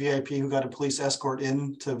specific VIP who got a police escort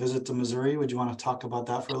in to visit the Missouri. Would you want to talk about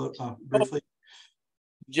that for a little briefly?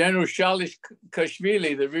 General Shalish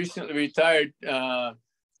Kashvili, the recently retired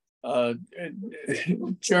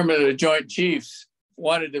chairman of the Joint Chiefs,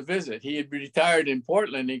 wanted to visit. He had retired in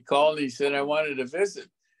Portland. He called and he said, I wanted to visit.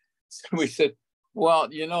 So we said,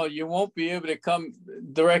 well, you won't be able to come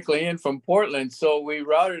directly in from Portland. So we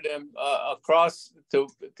routed him across to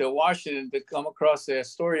Washington to come across the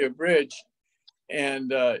Astoria Bridge.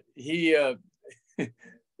 And he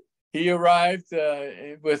arrived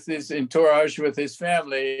with his entourage with his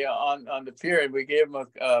family on the pier, and we gave him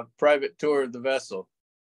a private tour of the vessel.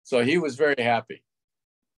 So he was very happy.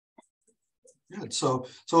 Good. So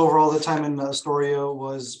overall, the time in Astoria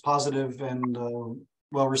was positive and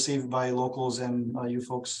well received by locals and you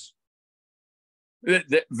folks.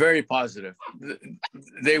 Very positive.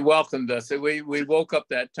 They welcomed us. We woke up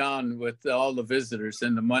that town with all the visitors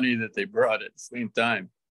and the money that they brought at the same time.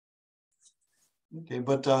 Okay,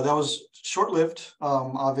 but that was short-lived.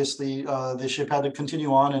 Obviously, the ship had to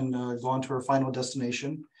continue on and go on to her final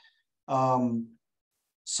destination.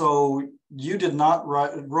 So you did not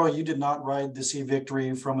ride, Roy, you did not ride the Sea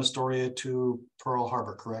Victory from Astoria to Pearl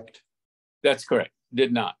Harbor, correct? That's correct.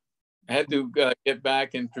 Did not. I had to get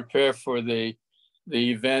back and prepare for the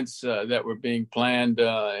events that were being planned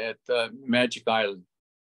at Magic Island.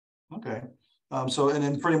 Okay. And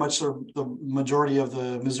then pretty much the majority of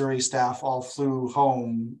the Missouri staff all flew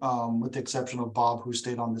home, with the exception of Bob, who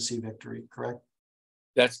stayed on the Sea Victory, correct?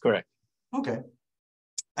 That's correct. Okay.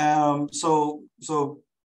 So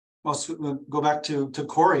let's go back to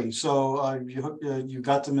Corey. So you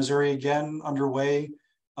got the Missouri again underway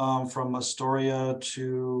from Astoria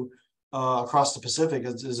to across the Pacific.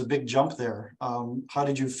 Is a big jump there. How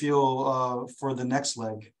did you feel for the next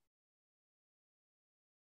leg?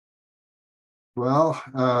 Well,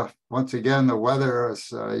 once again, the weather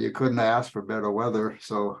is, you couldn't ask for better weather.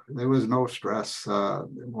 So there was no stress.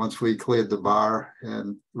 Once we cleared the bar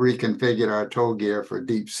and reconfigured our tow gear for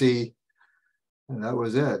deep sea, and that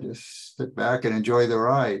was it. Just sit back and enjoy the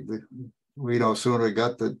ride. We no sooner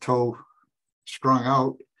got the tow strung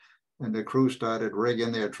out and the crew started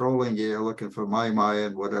rigging their trolling gear, looking for mai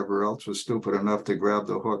and whatever else was stupid enough to grab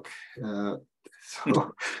the hook.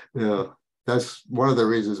 So, yeah, that's one of the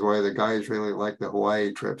reasons why the guys really like the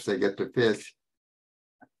Hawaii trips. They get to fish.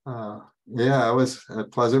 Yeah, it was a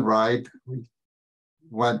pleasant ride. We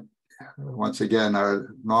went, once again,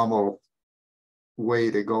 our normal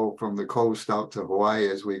way to go from the coast out to Hawaii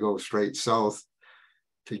is we go straight south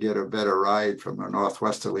to get a better ride from the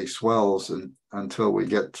northwesterly swells, and until we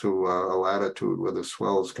get to a latitude where the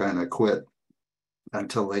swells kind of quit,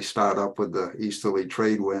 until they start up with the easterly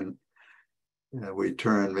trade wind. We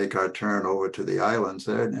make our turn over to the islands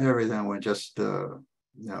there, and everything went just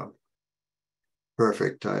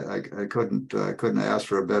perfect. I couldn't ask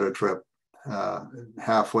for a better trip.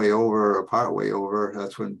 Halfway over or partway over,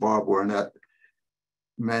 that's when Bob Warnett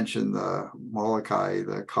mentioned the Molokai,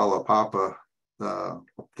 the Kalapapa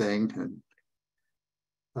thing,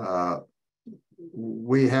 and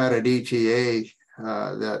we had an ETA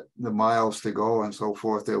that the miles to go and so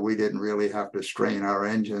forth, that we didn't really have to strain our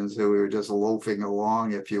engines, that we were just loafing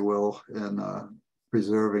along, if you will, and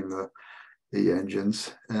preserving the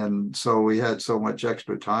engines. And so we had so much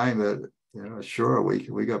extra time that, sure,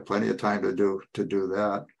 we got plenty of time to do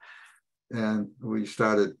that. And we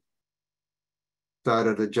started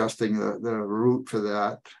adjusting the route for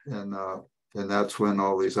that, and that's when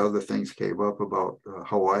all these other things came up about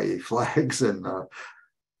Hawaii flags, and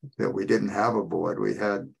that we didn't have aboard. We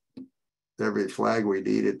had every flag we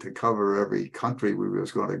needed to cover every country we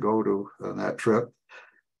was going to go to on that trip.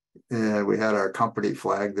 And we had our company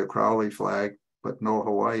flag, the Crowley flag, but no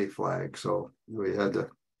Hawaii flag. So we had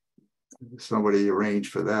somebody arrange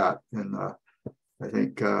for that. And I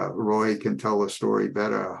think Roy can tell the story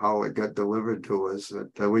better, how it got delivered to us.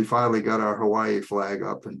 That we finally got our Hawaii flag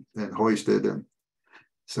up and hoisted, and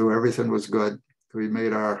so everything was good. We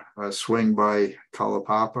made our swing by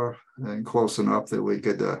Kalapapa, and close enough that we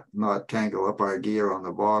could not tangle up our gear on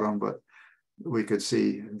the bottom, but we could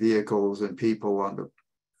see vehicles and people on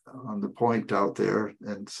the point out there,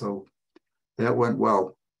 and so that went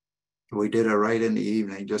well. We did it right in the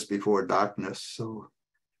evening, just before darkness, so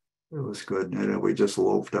it was good. And then we just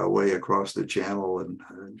loafed our way across the channel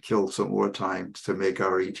and killed some more time to make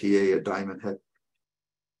our ETA at Diamond Head.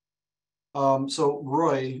 So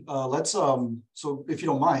Roy, so if you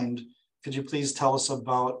don't mind, could you please tell us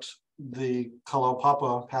about the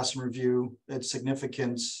Kalaupapa Pass and Review, its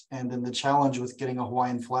significance, and then the challenge with getting a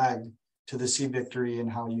Hawaiian flag to the Sea Victory and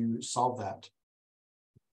how you solve that?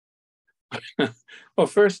 Well,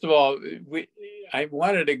 first of all, I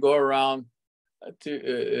wanted to go around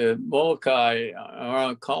to Molokai,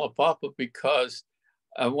 around Kalaupapa, because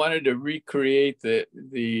I wanted to recreate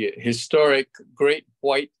the historic Great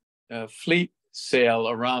White Fleet sail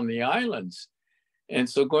around the islands. And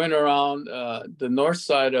so going around the north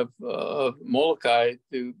side of Molokai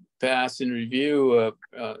to pass and review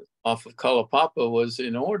off of Kalaupapa was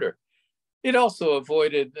in order. It also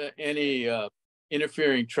avoided any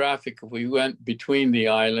interfering traffic if we went between the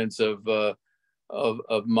islands of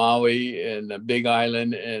Maui and the Big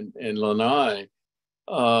Island and Lanai.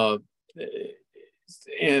 So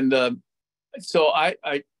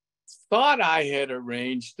I thought I had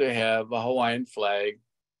arranged to have a Hawaiian flag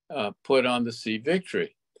put on the Sea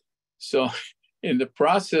Victory. So in the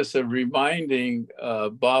process of reminding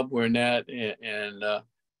Bob Wernett and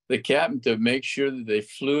the captain to make sure that they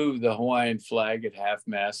flew the Hawaiian flag at half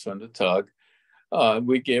mast on the tug,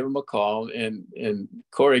 we gave him a call, and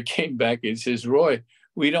Corey came back and says, "Roy,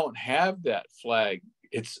 we don't have that flag.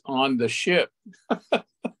 It's on the ship."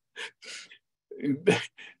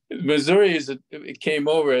 Missouri it came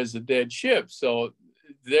over as a dead ship, so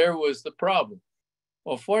there was the problem.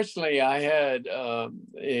 Well, fortunately, I had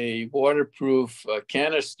a waterproof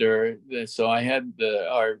canister, so I had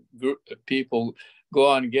our group of people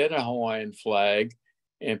go out and get a Hawaiian flag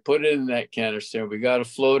and put it in that canister. We got a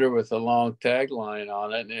floater with a long tagline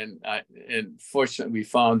on it, and fortunately, we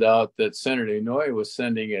found out that Senator Inouye was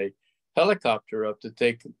sending a helicopter up to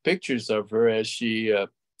take pictures of her as she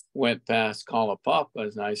went past Kalaupapa.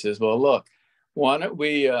 And I says, "Well, look, why don't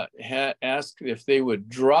we ask if they would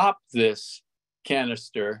drop this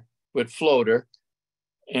canister with floater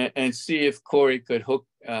and see if Corey could hook,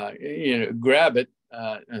 grab it,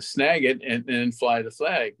 snag it, and then fly the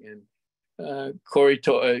flag." And Corey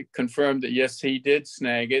confirmed that yes, he did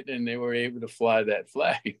snag it, and they were able to fly that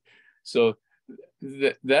flag. So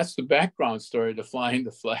that's the background story to flying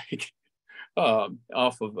the flag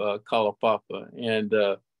off of Kalaupapa. And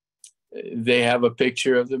they have a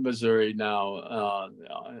picture of the Missouri now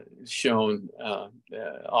shown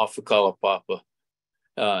off of Kalaupapa.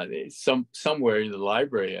 Somewhere in the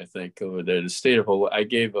library, I think, over there. The state of Hawaii. I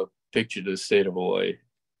gave a picture to the state of Hawaii.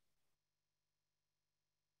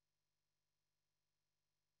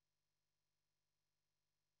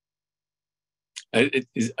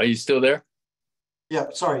 Are you still there? Yeah,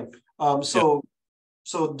 sorry.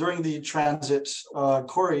 So during the transit,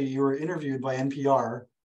 Corey, you were interviewed by NPR,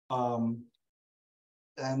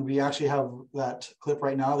 and we actually have that clip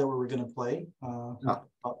right now that we're going to play about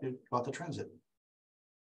the transit.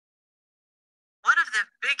 One of the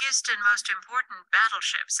biggest and most important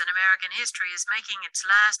battleships in American history is making its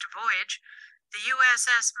last voyage. The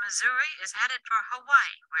USS Missouri is headed for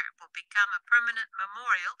Hawaii, where it will become a permanent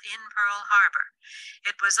memorial in Pearl Harbor.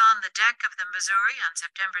 It was on the deck of the Missouri on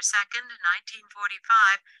September 2nd,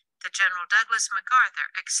 1945, that General Douglas MacArthur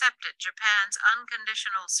accepted Japan's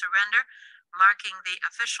unconditional surrender, marking the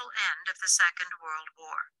official end of the Second World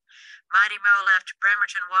War. Mighty Mo left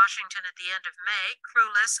Bremerton, Washington at the end of May,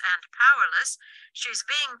 crewless and powerless. She's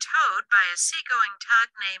being towed by a seagoing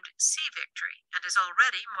tug named Sea Victory and is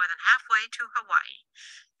already more than halfway to Hawaii.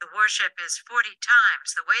 The warship is 40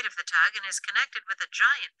 times the weight of the tug and is connected with a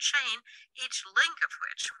giant chain, each link of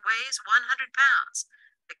which weighs 100 pounds.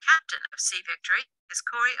 The captain of Sea Victory is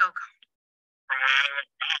Kaare Ogaard.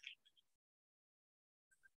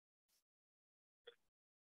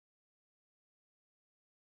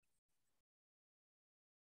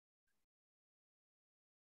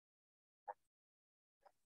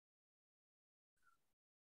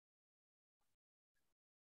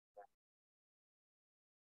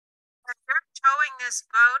 You're towing this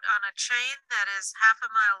boat on a chain that is half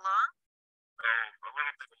a mile long?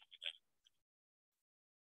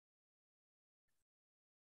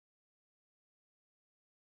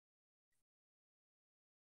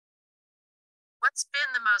 What's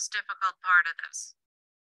been the most difficult part of this?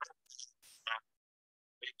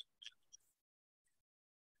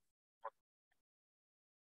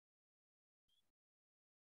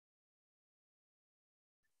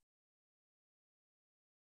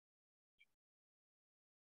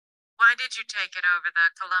 Why did you take it over the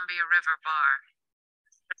Columbia River bar?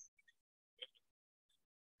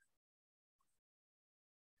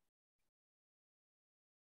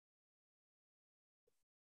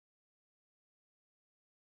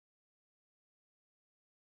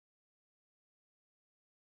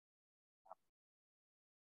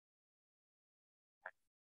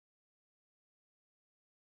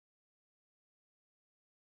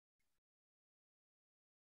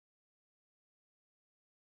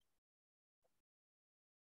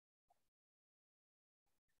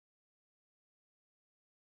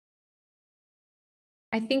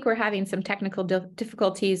 I think we're having some technical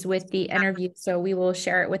difficulties with the interview, so we will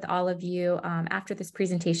share it with all of you after this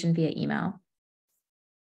presentation via email.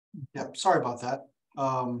 Yeah, sorry about that.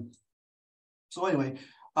 So anyway,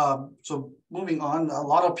 so moving on, a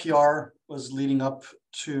lot of PR was leading up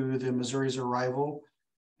to the Missouri's arrival.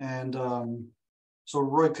 And so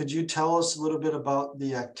Roy, could you tell us a little bit about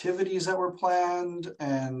the activities that were planned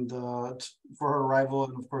and for her arrival?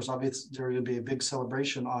 And of course, obviously there will be a big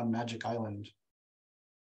celebration on Magic Island.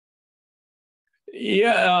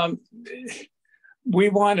 Yeah, we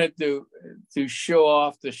wanted to show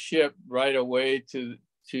off the ship right away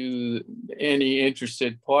to any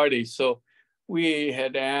interested party. So we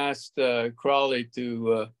had asked Crowley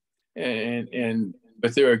to, and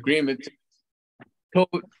with their agreement, to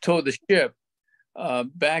tow the ship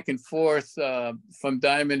back and forth from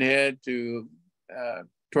Diamond Head to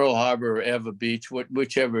Pearl Harbor or Eva Beach,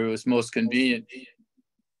 whichever was most convenient,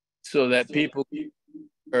 so that people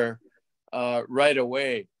were right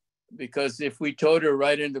away. Because if we towed her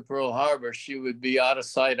right into Pearl Harbor, she would be out of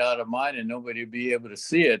sight, out of mind, and nobody would be able to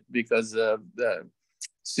see it because of the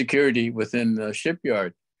security within the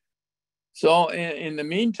shipyard. So in the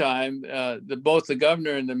meantime, both the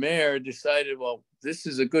governor and the mayor decided, well, this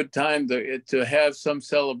is a good time to have some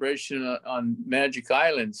celebration on Magic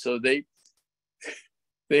Island. So they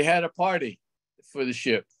had a party for the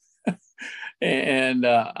ship. And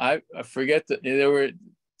I forget that there were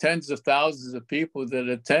tens of thousands of people that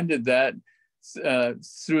attended that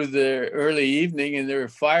through the early evening, and there were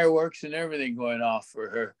fireworks and everything going off for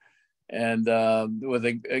her, and with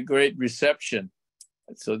a great reception.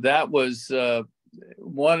 So that was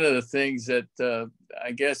one of the things that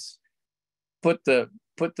I guess put the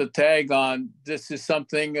tag on. This is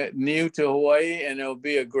something new to Hawaii, and it'll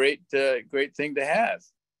be a great thing to have.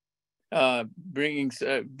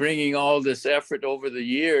 Bringing all this effort over the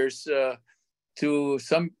years to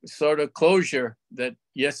some sort of closure that,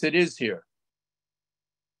 yes, it is here.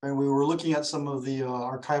 And we were looking at some of the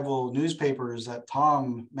archival newspapers that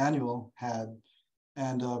Tom Manuel had.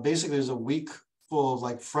 And basically there's a week full of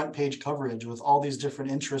like front page coverage with all these different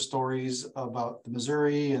interest stories about the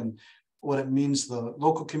Missouri and what it means to the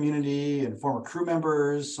local community and former crew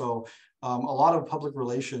members. So a lot of public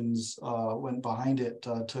relations went behind it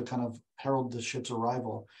to kind of herald the ship's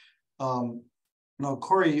arrival. Now,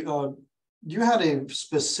 Corey, you had a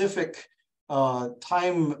specific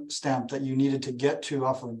time stamp that you needed to get to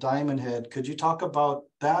off of Diamond Head. Could you talk about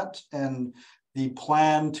that and the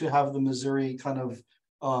plan to have the Missouri kind of,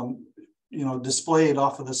 displayed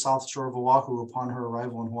off of the south shore of Oahu upon her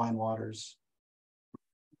arrival in Hawaiian waters?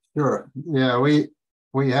 Sure. Yeah, we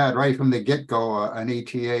had right from the get-go an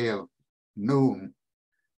ETA of noon,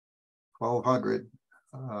 1200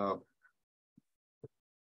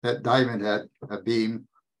 at Diamond Head, a beam.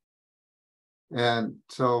 And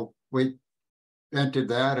so we entered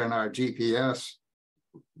that in our GPS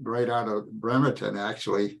right out of Bremerton,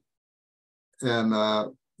 actually. And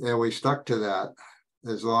we stuck to that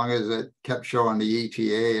as long as it kept showing the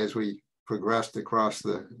ETA as we progressed across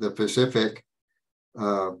the Pacific.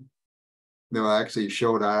 Actually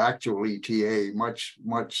showed our actual ETA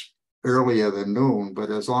much earlier than noon, but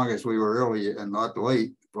as long as we were early and not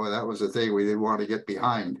late, boy, that was the thing we didn't want to get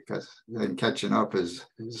behind, because then catching up was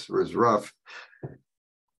rough.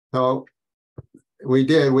 So we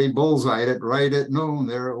bullseyed it right at noon.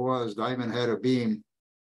 There it was, Diamond Head abeam.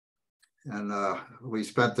 And we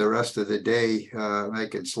spent the rest of the day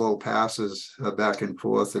making slow passes back and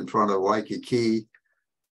forth in front of Waikiki.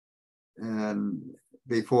 And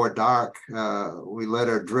before dark, we let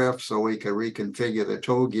her drift so we could reconfigure the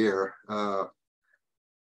tow gear.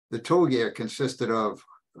 The tow gear consisted of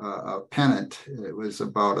a pennant. It was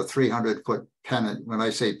about a 300-foot pennant. When I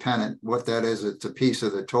say pennant, what that is, it's a piece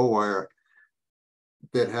of the tow wire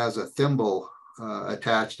that has a thimble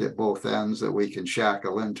attached at both ends that we can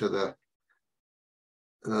shackle into the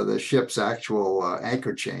ship's actual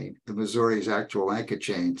anchor chain, the Missouri's actual anchor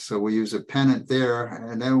chain. So we use a pennant there,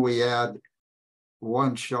 and then we add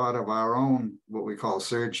one shot of our own, what we call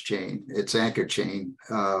surge chain, its anchor chain,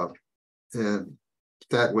 and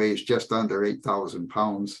that weighs just under 8,000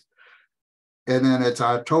 pounds. And then it's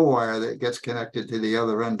our tow wire that gets connected to the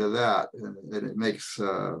other end of that, and it makes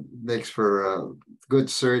for good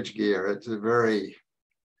surge gear. It's a very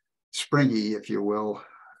springy, if you will.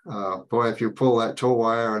 Boy, if you pull that tow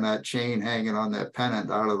wire and that chain hanging on that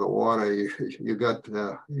pennant out of the water, you got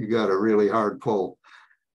a really hard pull.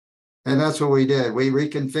 And that's what we did. We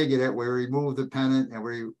reconfigured it. We removed the pennant and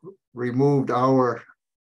we removed our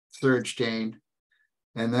surge chain.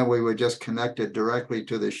 And then we were just connected directly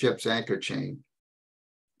to the ship's anchor chain.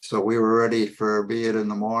 So we were ready for, be it in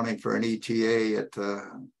the morning, for an ETA at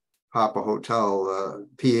Papa Hotel,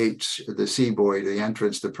 PH, the Seaboy, the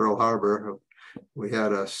entrance to Pearl Harbor. We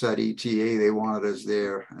had a set ETA. They wanted us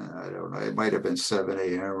there. I don't know, it might have been 7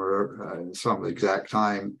 a.m. or some exact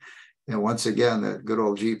time. And once again, that good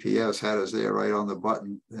old GPS had us there right on the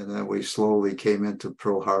button. And then we slowly came into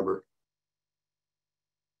Pearl Harbor.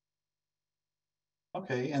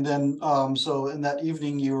 Okay, and then so in that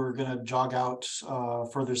evening, you were going to jog out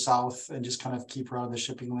further south and just kind of keep her out of the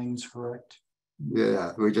shipping lanes, correct?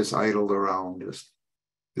 Yeah, we just idled around,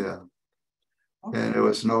 yeah. Okay. And there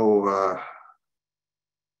was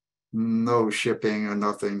no shipping or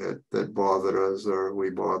nothing that bothered us or we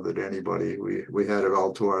bothered anybody. We had it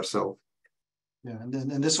all to ourselves. Yeah,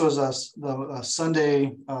 and this was a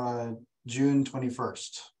Sunday, June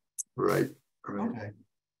 21st. Right. Okay.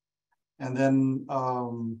 And then,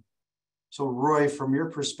 so Roy, from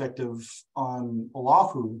your perspective on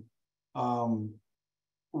Oahu,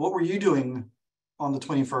 what were you doing on the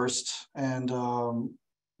 21st, and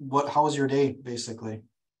how was your day, basically?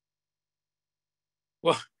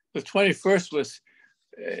 Well, the 21st was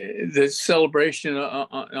the celebration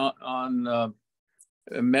on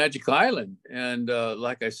Magic Island, and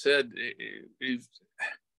like I said, it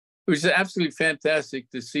was absolutely fantastic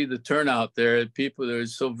to see the turnout there. People that were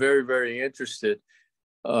so very, very interested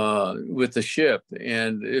with the ship.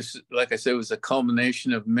 And this, like I said, was a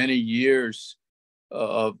culmination of many years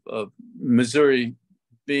of Missouri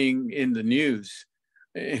being in the news.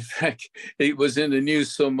 In fact, it was in the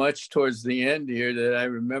news so much towards the end here that I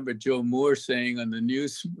remember Joe Moore saying on the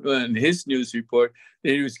news, on his news report,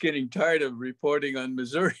 that he was getting tired of reporting on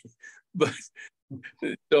Missouri. But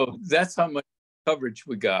so that's how much coverage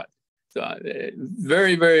we got. So,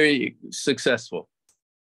 very, very successful.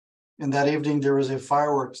 And that evening there was a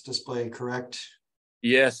fireworks display, correct?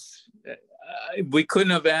 Yes, we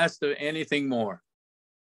couldn't have asked for anything more.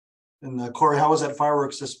 And Corey, how was that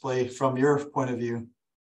fireworks display from your point of view?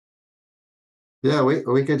 Yeah,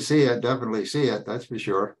 we could see it, definitely see it, that's for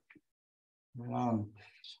sure.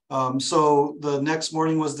 So the next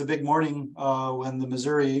morning was the big morning when the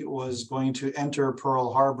Missouri was going to enter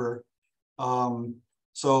Pearl Harbor.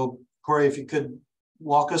 So Corey, if you could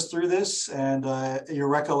walk us through this and your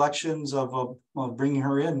recollections of bringing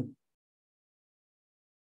her in.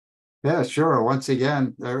 Yeah, sure. Once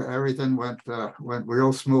again, everything went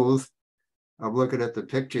real smooth. I'm looking at the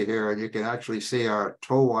picture here, and you can actually see our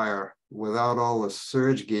tow wire without all the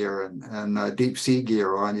surge gear and deep sea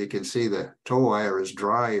gear on. You can see the tow wire is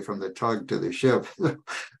dry from the tug to the ship.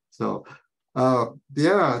 So,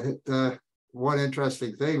 one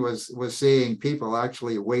interesting thing was seeing people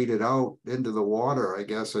actually waded out into the water, I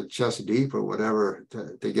guess, at chest deep or whatever,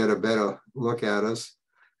 to get a better look at us.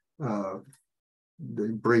 They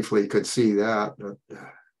briefly could see that, but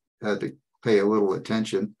had to pay a little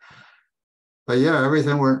attention. But yeah,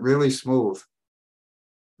 everything went really smooth.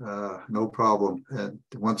 No problem. And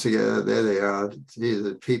once again, there they are. Geez,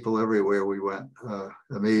 the people everywhere we went.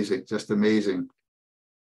 Amazing, just amazing.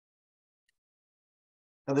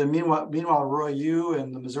 And then meanwhile, Roy, you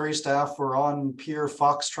and the Missouri staff were on Pier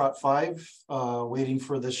Foxtrot 5, waiting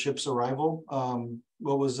for the ship's arrival.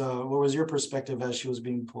 What was your perspective as she was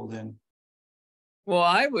being pulled in? Well,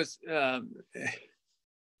 I was on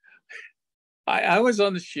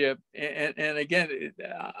the ship, and again,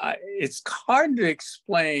 it's hard to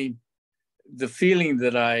explain the feeling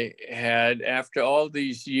that I had after all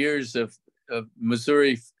these years of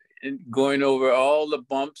Missouri, going over all the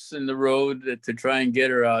bumps in the road to try and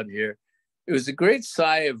get her out here. It was a great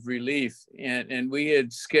sigh of relief, and we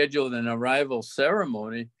had scheduled an arrival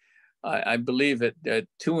ceremony, I believe at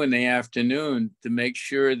 2 p.m, to make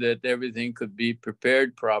sure that everything could be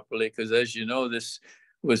prepared properly, because as you know, this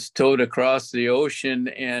was towed across the ocean,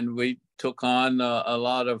 and we took on a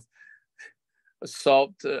lot of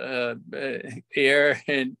salt air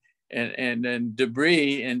and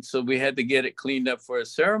debris, and so we had to get it cleaned up for a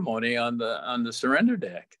ceremony on the surrender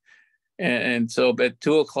deck. And so at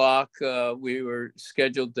 2 o'clock, we were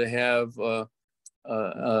scheduled to have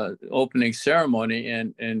opening ceremony,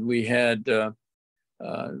 and we had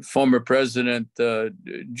former President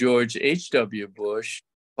George H.W. Bush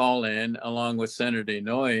call in along with Senator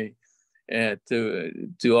Inouye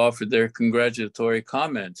to offer their congratulatory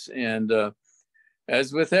comments. And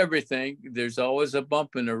as with everything, there's always a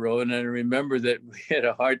bump in the road. And I remember that we had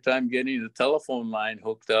a hard time getting the telephone line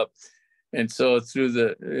hooked up. And so through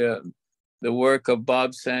the work of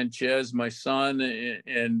Bob Sanchez, my son,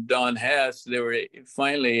 and Don Hass, they were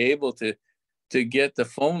finally able to get the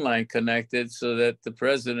phone line connected so that the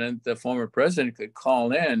former president, could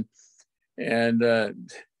call in. And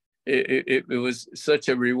it was such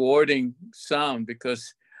a rewarding sound,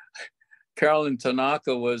 because Carolyn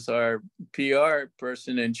Tanaka was our PR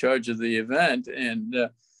person in charge of the event, and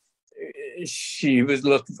she was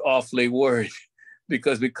looking awfully worried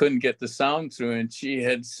because we couldn't get the sound through, and she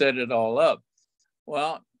had set it all up.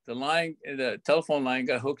 Well, the telephone line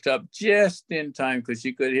got hooked up just in time, because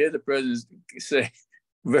you could hear the president say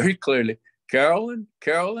very clearly, "Carolyn,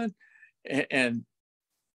 Carolyn," and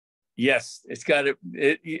yes,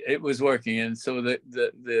 it was working. And so the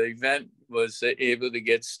event was able to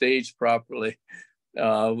get staged properly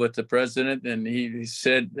with the president, and he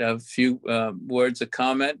said a few words of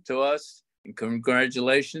comment to us and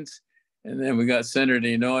congratulations. And then we got Senator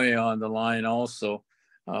Inouye on the line also.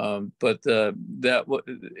 But that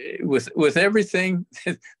with everything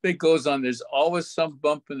that goes on, there's always some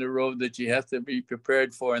bump in the road that you have to be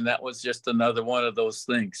prepared for, and that was just another one of those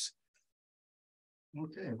things.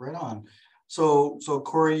 Okay, right on. So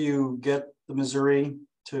Corey, you get the Missouri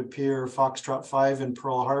to Pier Foxtrot 5 in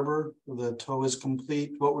Pearl Harbor. The tow is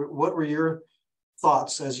complete. What were your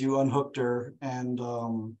thoughts as you unhooked her and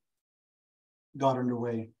got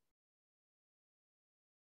underway?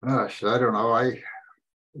 Gosh, I don't know. I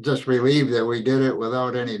just relieved that we did it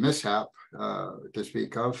without any mishap to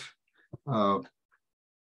speak of. Yeah,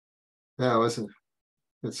 it was a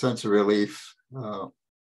good sense of relief.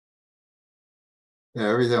 Yeah,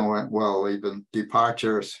 everything went well, even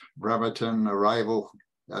departures, Bremerton, arrival,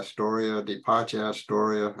 Astoria, departure,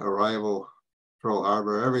 Astoria, arrival, Pearl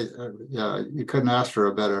Harbor. Yeah, you couldn't ask for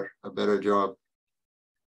a better job.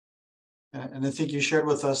 And I think you shared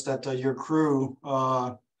with us that your crew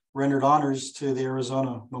rendered honors to the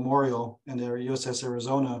Arizona Memorial and the USS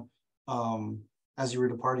Arizona as you were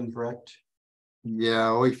departing, correct?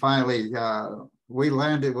 Yeah, we finally we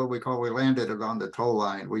landed we landed it on the tow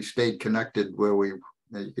line. We stayed connected where you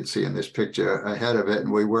can see in this picture ahead of it,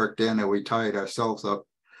 and we worked in and we tied ourselves up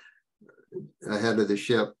ahead of the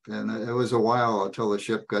ship. And it was a while until the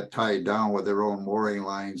ship got tied down with their own mooring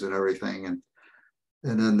lines and everything. And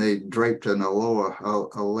then they draped in a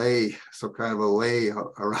lay, some kind of a lay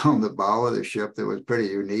around the bow of the ship that was pretty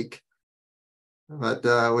unique. But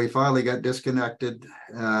we finally got disconnected.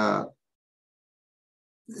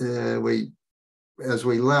 as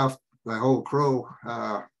we left, the whole crew,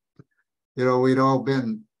 we'd all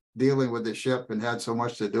been dealing with the ship and had so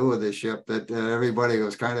much to do with the ship that everybody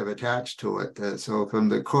was kind of attached to it. So from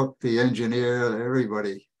the cook, the engineer,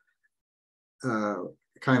 everybody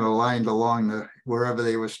kind of lined along wherever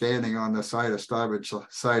they were standing on the starboard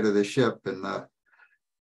side of the ship, and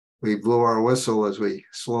we blew our whistle as we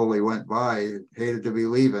slowly went by. Hated to be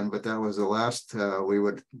leaving, but that was the last we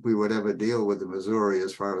would ever deal with the Missouri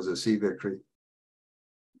as far as a sea victory.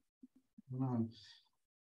 And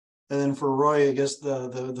then for Roy, I guess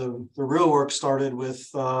the real work started with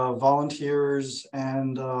volunteers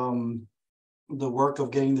and the work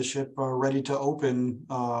of getting the ship ready to open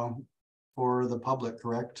for the public,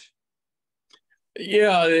 correct?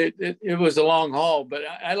 Yeah, it was a long haul, but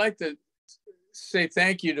I like to say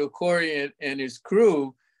thank you to Corey and his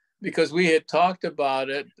crew, because we had talked about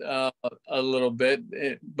it a little bit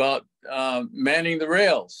about manning the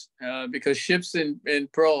rails, because ships in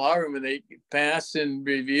Pearl Harbor, when they pass in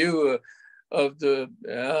review of the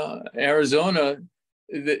Arizona,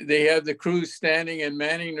 they have the crew standing and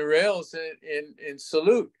manning the rails in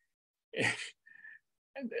salute.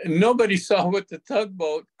 Nobody saw what the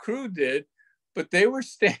tugboat crew did, but they were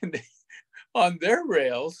standing on their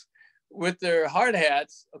rails with their hard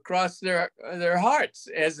hats across their hearts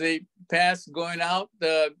as they passed going out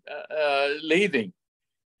leaving.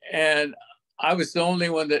 And I was the only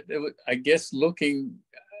one that, I guess, looking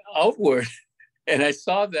outward. And I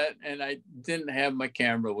saw that, and I didn't have my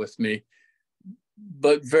camera with me,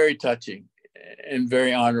 but very touching and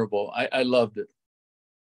very honorable. I loved it.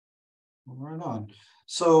 Right on.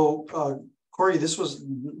 So, Corey, this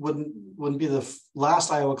wouldn't be the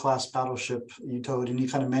last Iowa class battleship you towed, and you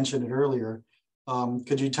kind of mentioned it earlier.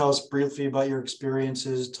 Could you tell us briefly about your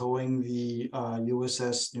experiences towing the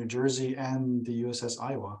USS New Jersey and the USS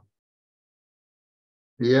Iowa?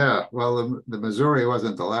 Yeah, well, the Missouri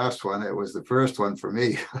wasn't the last one. It was the first one for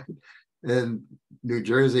me. And New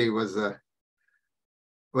Jersey was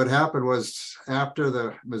what happened was, after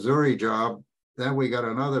the Missouri job, then we got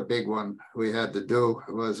another big one we had to do.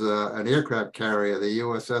 It was an aircraft carrier, the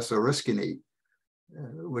USS Oriskany,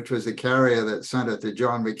 which was the carrier that Senator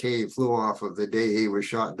John McCain flew off of the day he was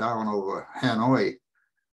shot down over Hanoi.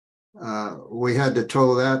 We had to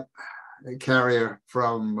tow that carrier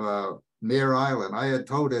from Mare Island. I had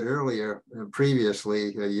towed it earlier,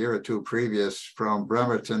 previously, a year or two previous, from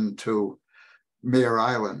Bremerton to Mare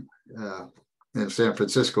Island in San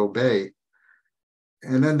Francisco Bay.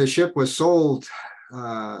 And then the ship was sold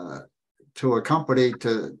to a company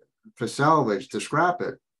for salvage, to scrap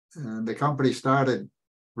it. And the company started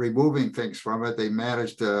removing things from it. They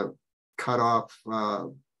managed to cut off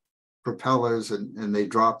propellers and they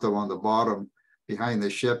dropped them on the bottom behind the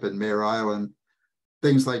ship in Mare Island,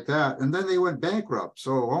 things like that. And then they went bankrupt.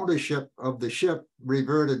 So ownership of the ship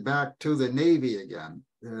reverted back to the Navy again.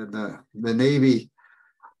 And the Navy,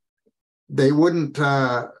 they wouldn't,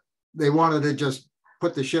 they wanted to just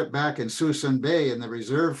put the ship back in Suisun Bay, in the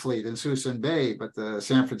reserve fleet in Suisun Bay, but the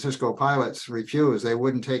San Francisco pilots refused. They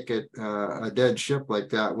wouldn't take it, a dead ship like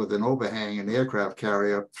that with an overhang, an aircraft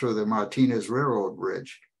carrier, through the Martinez Railroad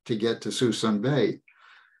Bridge to get to Suisun Bay.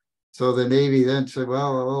 So the Navy then said,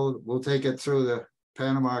 well, we'll take it through the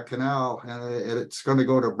Panama Canal, and it's going to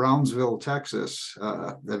go to Brownsville, Texas,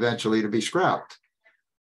 eventually, to be scrapped.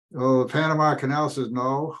 Well, the Panama Canal says,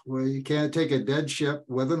 no, well, you can't take a dead ship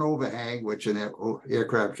with an overhang, which an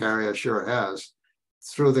aircraft carrier sure has,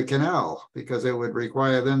 through the canal, because it would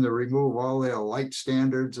require them to remove all their light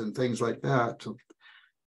standards and things like that.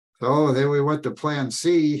 So then we went to Plan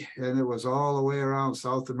C, and it was all the way around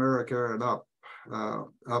South America and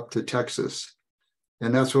up to Texas.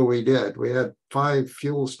 And that's what we did. We had 5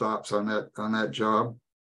 fuel stops on that job: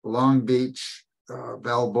 Long Beach,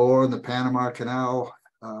 Balboa, and the Panama Canal,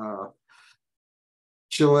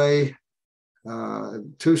 Chile,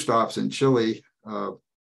 2 stops in Chile,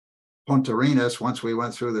 Punta Arenas, once we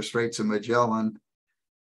went through the Straits of Magellan,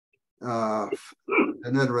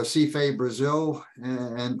 and then Recife, Brazil,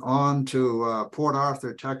 and on to Port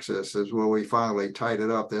Arthur, Texas, is where we finally tied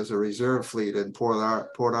it up. There's a reserve fleet in Port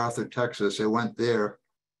Arthur, Texas. It went there.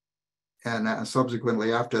 And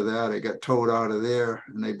subsequently after that, it got towed out of there,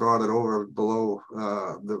 and they brought it over below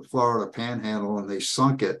the Florida Panhandle, and they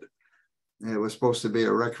sunk it. And it was supposed to be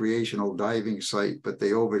a recreational diving site, but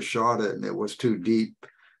they overshot it, and it was too deep.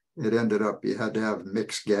 It ended up, you had to have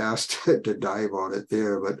mixed gas to dive on it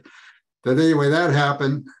there. But anyway, that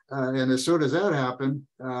happened. And as soon as that happened,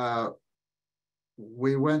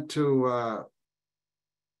 we went to,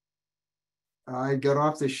 I got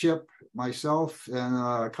off the ship myself and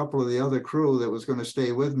a couple of the other crew that was going to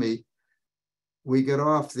stay with me. we got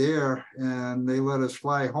off there and they let us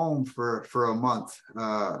fly home for a month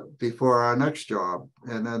before our next job.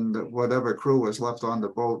 And then whatever crew was left on the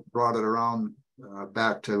boat brought it around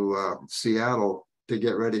back to Seattle to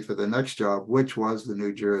get ready for the next job, which was the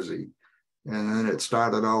New Jersey. And then it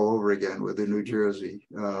started all over again with the New Jersey.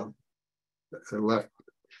 I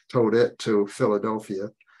towed it to Philadelphia,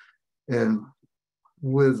 and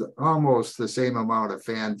with almost the same amount of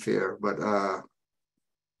fanfare, but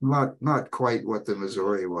not quite what the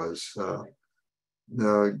Missouri was.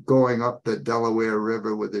 Going up the Delaware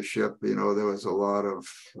River with the ship, you know, there was a lot of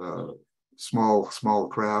small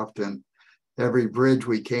craft, and every bridge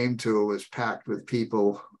we came to was packed with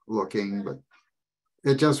people looking, but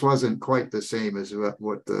it just wasn't quite the same as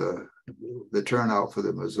what the turnout for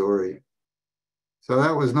the Missouri. So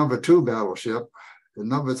that was number 2 battleship. The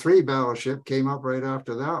number 3 battleship came up right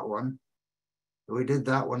after that one. We did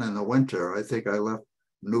that one in the winter. I think I left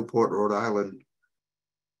Newport, Rhode Island.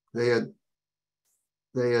 They had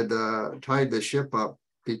tied the ship up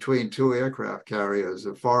between 2 aircraft carriers,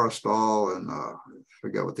 a Forrestal and I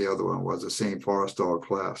forget what the other one was, the same Forrestal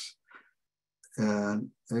class. And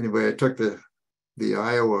anyway, I took the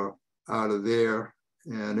Iowa out of there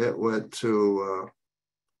and it went to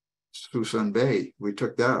Suisun Bay. We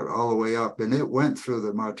took that all the way up, and it went through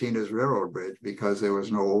the Martinez Railroad Bridge because there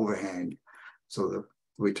was no overhang. So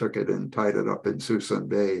we took it and tied it up in Suisun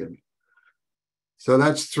Bay. And so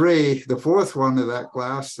that's 3. The 4th one of that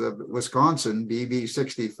class, the Wisconsin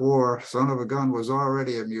BB-64, son of a gun, was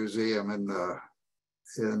already a museum in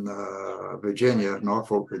Virginia,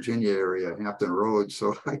 Norfolk, Virginia area, Hampton Roads.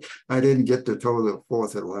 So I didn't get to tow the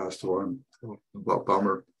 4th and last one. Well,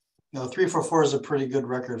 bummer. No, 344 is a pretty good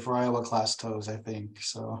record for Iowa class tows, I think.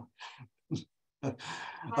 So,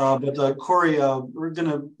 but Corey, we're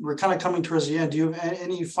kind of coming towards the end. Do you have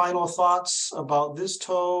any final thoughts about this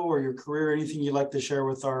tow or your career? Anything you'd like to share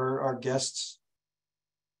with our guests?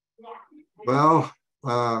 Well,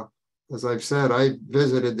 as I've said, I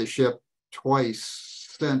visited the ship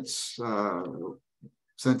twice since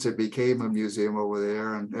it became a museum over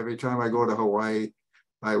there, and every time I go to Hawaii,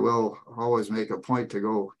 I will always make a point to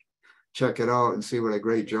go check it out and see what a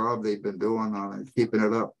great job they've been doing on it, keeping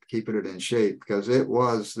it up, keeping it in shape, because it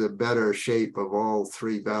was the better shape of all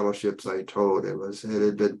 3 battleships I towed. It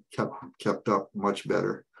had been kept up much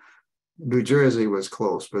better. New Jersey was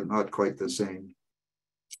close, but not quite the same.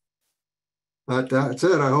 But that's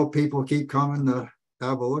it. I hope people keep coming to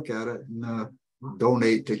have a look at it and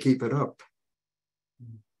donate to keep it up.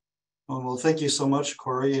 Well, thank you so much,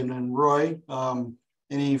 Corey. And then Roy,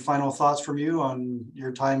 any final thoughts from you on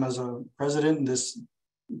your time as a president in this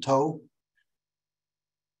tow?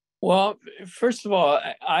 Well, first of all,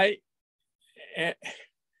 I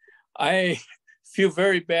feel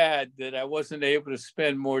very bad that I wasn't able to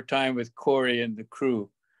spend more time with Corey and the crew.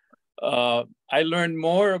 I learned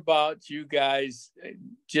more about you guys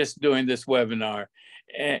just doing this webinar,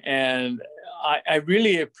 and I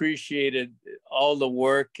really appreciated all the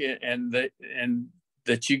work and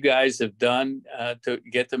that you guys have done to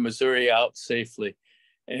get the Missouri out safely.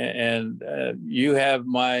 And you have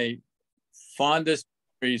my fondest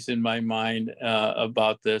memories in my mind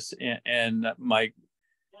about this, and my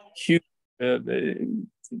huge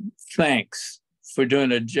thanks for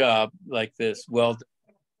doing a job like this. Well done.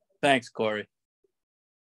 Thanks, Corey.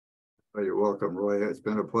 Oh, you're welcome, Roy. It's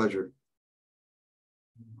been a pleasure.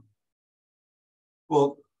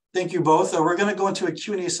 Well, thank you both. We're going to go into a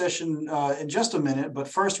Q&A session in just a minute, but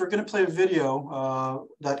first we're going to play a video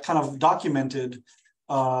that kind of documented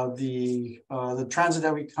the transit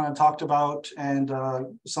that we kind of talked about, and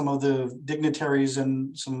some of the dignitaries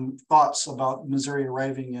and some thoughts about Missouri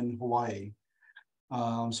arriving in Hawaii.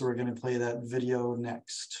 So we're going to play that video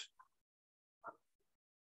next.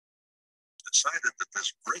 Decided that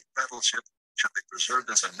this great battleship should be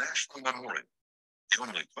preserved as a national memorial. The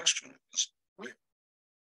only question is where.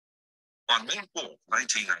 On May 4,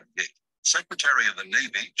 1998, Secretary of the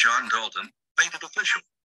Navy John Dalton made it official.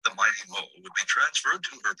 The mighty Mo would be transferred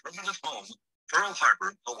to her permanent home, Pearl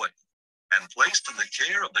Harbor, Hawaii, and placed in the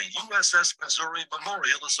care of the USS Missouri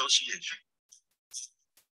Memorial Association.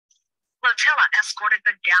 Flotilla escorted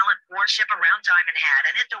the gallant warship around Diamond Head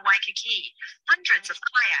and into Waikiki. Hundreds of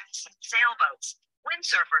kayaks, sailboats,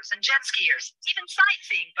 windsurfers, and jet skiers, even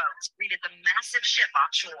sightseeing boats, greeted the massive ship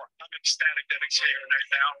offshore. I'm ecstatic that it's here right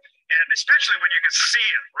now, and especially when you can see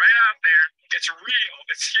it right out there. It's real.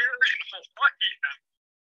 It's here in Hawaii now.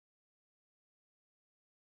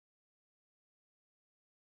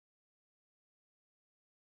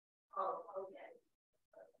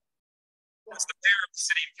 As the mayor of the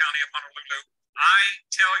city and county of Honolulu, I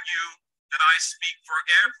tell you that I speak for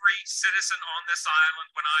every citizen on this island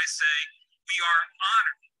when I say we are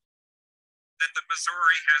honored that the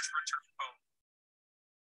Missouri has returned home.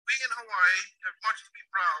 We in Hawaii have much to be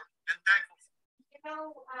proud and thankful for.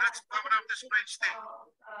 As governor of this great state,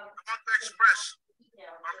 I want to express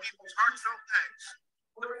our people's heartfelt thanks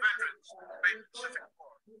to the veterans of the Great Pacific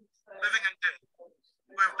War, living and dead,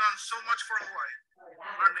 who have done so much for Hawaii,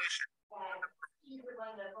 our nation, and the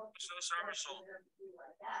world. So is our result.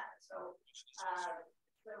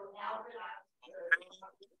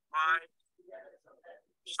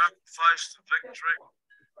 Sacrifice to victory.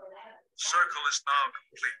 The circle is now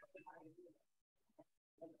complete.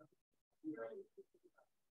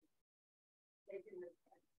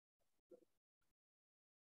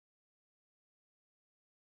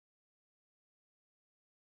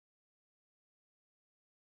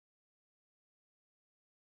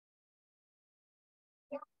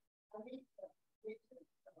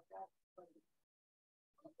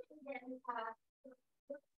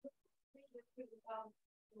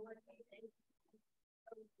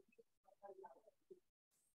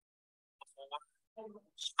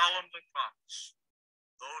 Solemnly promise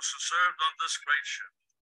those who served on this great ship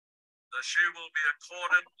that she will be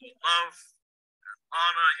accorded the love and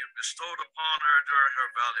honor you bestowed upon her during her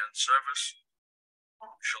valiant service.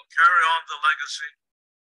 We shall carry on the legacy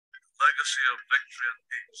of victory and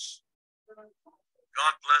peace.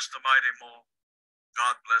 God bless the mighty Mo.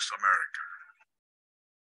 God bless America.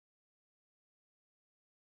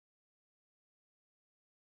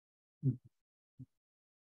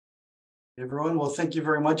 Everyone, well, thank you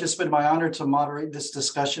very much. It's been my honor to moderate this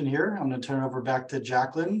discussion here. I'm going to turn it over back to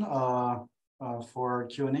Jacqueline for our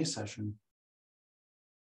Q&A session.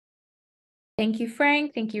 Thank you,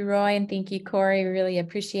 Frank. Thank you, Roy. And thank you, Corey. We really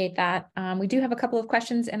appreciate that. We do have a couple of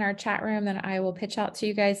questions in our chat room that I will pitch out to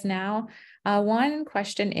you guys now. One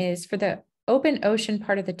question is, for the open ocean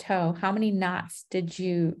part of the tow, how many knots did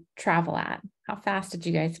you travel at? How fast did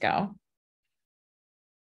you guys go?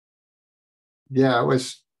 Yeah, it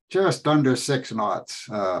was just under 6 knots.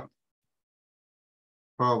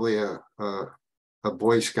 Probably a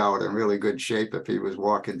Boy Scout in really good shape. If he was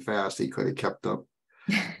walking fast, he could have kept up.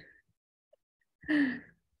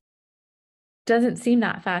 Doesn't seem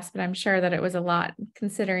that fast, but I'm sure that it was a lot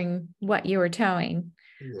considering what you were towing.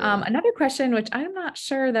 Yeah. Another question, which I'm not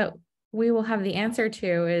sure that we will have the answer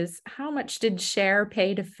to, is how much did Cher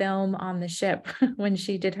pay to film on the ship when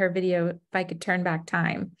she did her video, If I Could Turn Back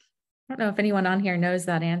Time? I don't know if anyone on here knows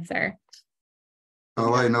that answer.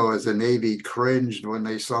 All I know is the Navy cringed when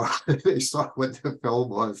they saw what the film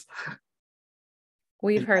was.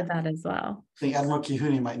 We've heard that as well. I think Admiral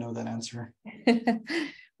Kihuni might know that answer.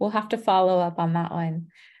 We'll have to follow up on that one.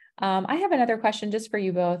 I have another question just for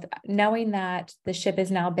you both. Knowing that the ship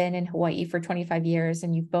has now been in Hawaii for 25 years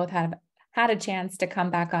and you've both had a chance to come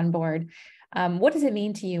back on board, what does it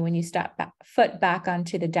mean to you when you step foot back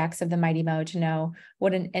onto the decks of the Mighty Mo to know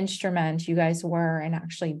what an instrument you guys were in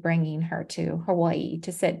actually bringing her to Hawaii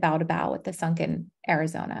to sit bow to bow with the sunken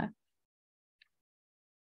Arizona?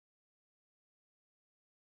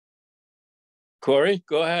 Corey,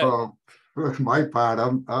 go ahead. For my part,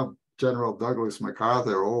 I'm General Douglas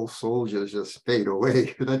MacArthur. Old soldiers just fade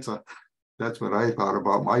away. That's what I thought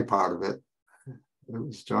about my part of it. It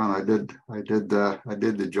was John. I did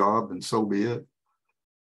the job, and so be it.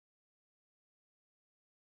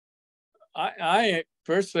 I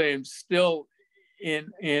personally am still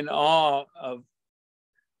in awe of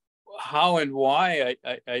how and why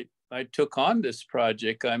I took on this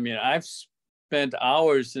project. I mean, I've spent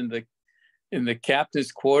hours in the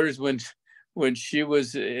captain's quarters when she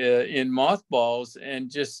was in mothballs and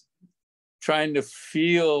just trying to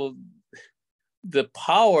feel the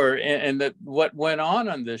power and what went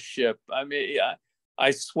on this ship. I mean, I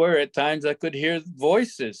swear at times I could hear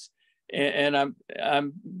voices, and I'm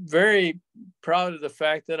very proud of the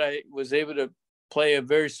fact that I was able to play a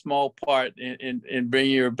very small part in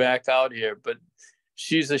bringing her back out here. But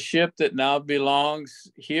she's a ship that now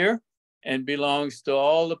belongs here and belongs to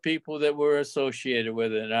all the people that were associated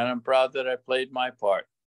with it. And I'm proud that I played my part.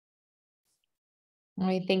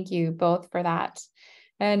 I thank you both for that.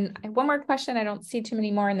 And one more question, I don't see too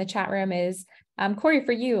many more in the chat room, is Corey,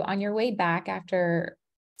 for you, on your way back after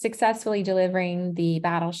successfully delivering the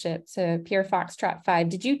Battleship to Pier Foxtrot 5,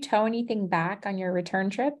 did you tow anything back on your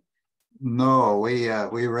return trip? No, we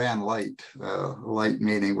ran light. Light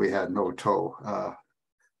meaning we had no tow.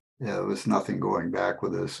 Yeah, there was nothing going back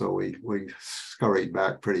with us, so we scurried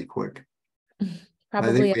back pretty quick. Probably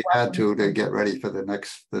I think we had to get ready for the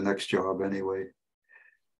next job anyway.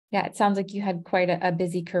 Yeah, it sounds like you had quite a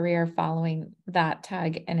busy career following that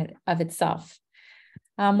tug in and of itself.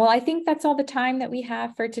 Well, I think that's all the time that we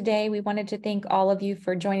have for today. We wanted to thank all of you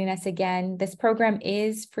for joining us again. This program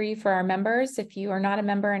is free for our members. If you are not a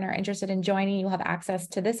member and are interested in joining, you'll have access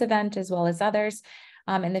to this event as well as others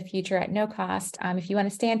in the future at no cost. If you want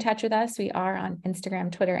to stay in touch with us, we are on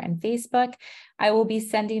Instagram, Twitter, and Facebook. I will be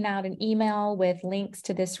sending out an email with links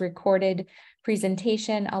to this recorded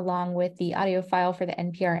presentation along with the audio file for the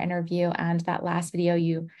NPR interview and that last video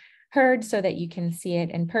you heard so that you can see it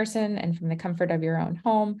in person and from the comfort of your own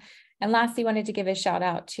home. And lastly, wanted to give a shout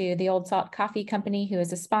out to the Old Salt Coffee Company, who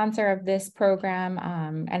is a sponsor of this program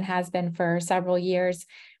and has been for several years.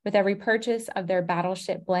 With every purchase of their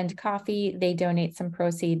Battleship blend coffee, they donate some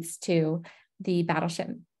proceeds to the Battleship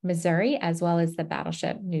Missouri as well as the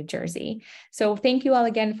Battleship New Jersey. So thank you all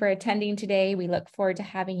again for attending today. We look forward to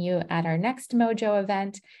having you at our next Mojo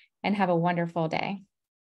event and have a wonderful day.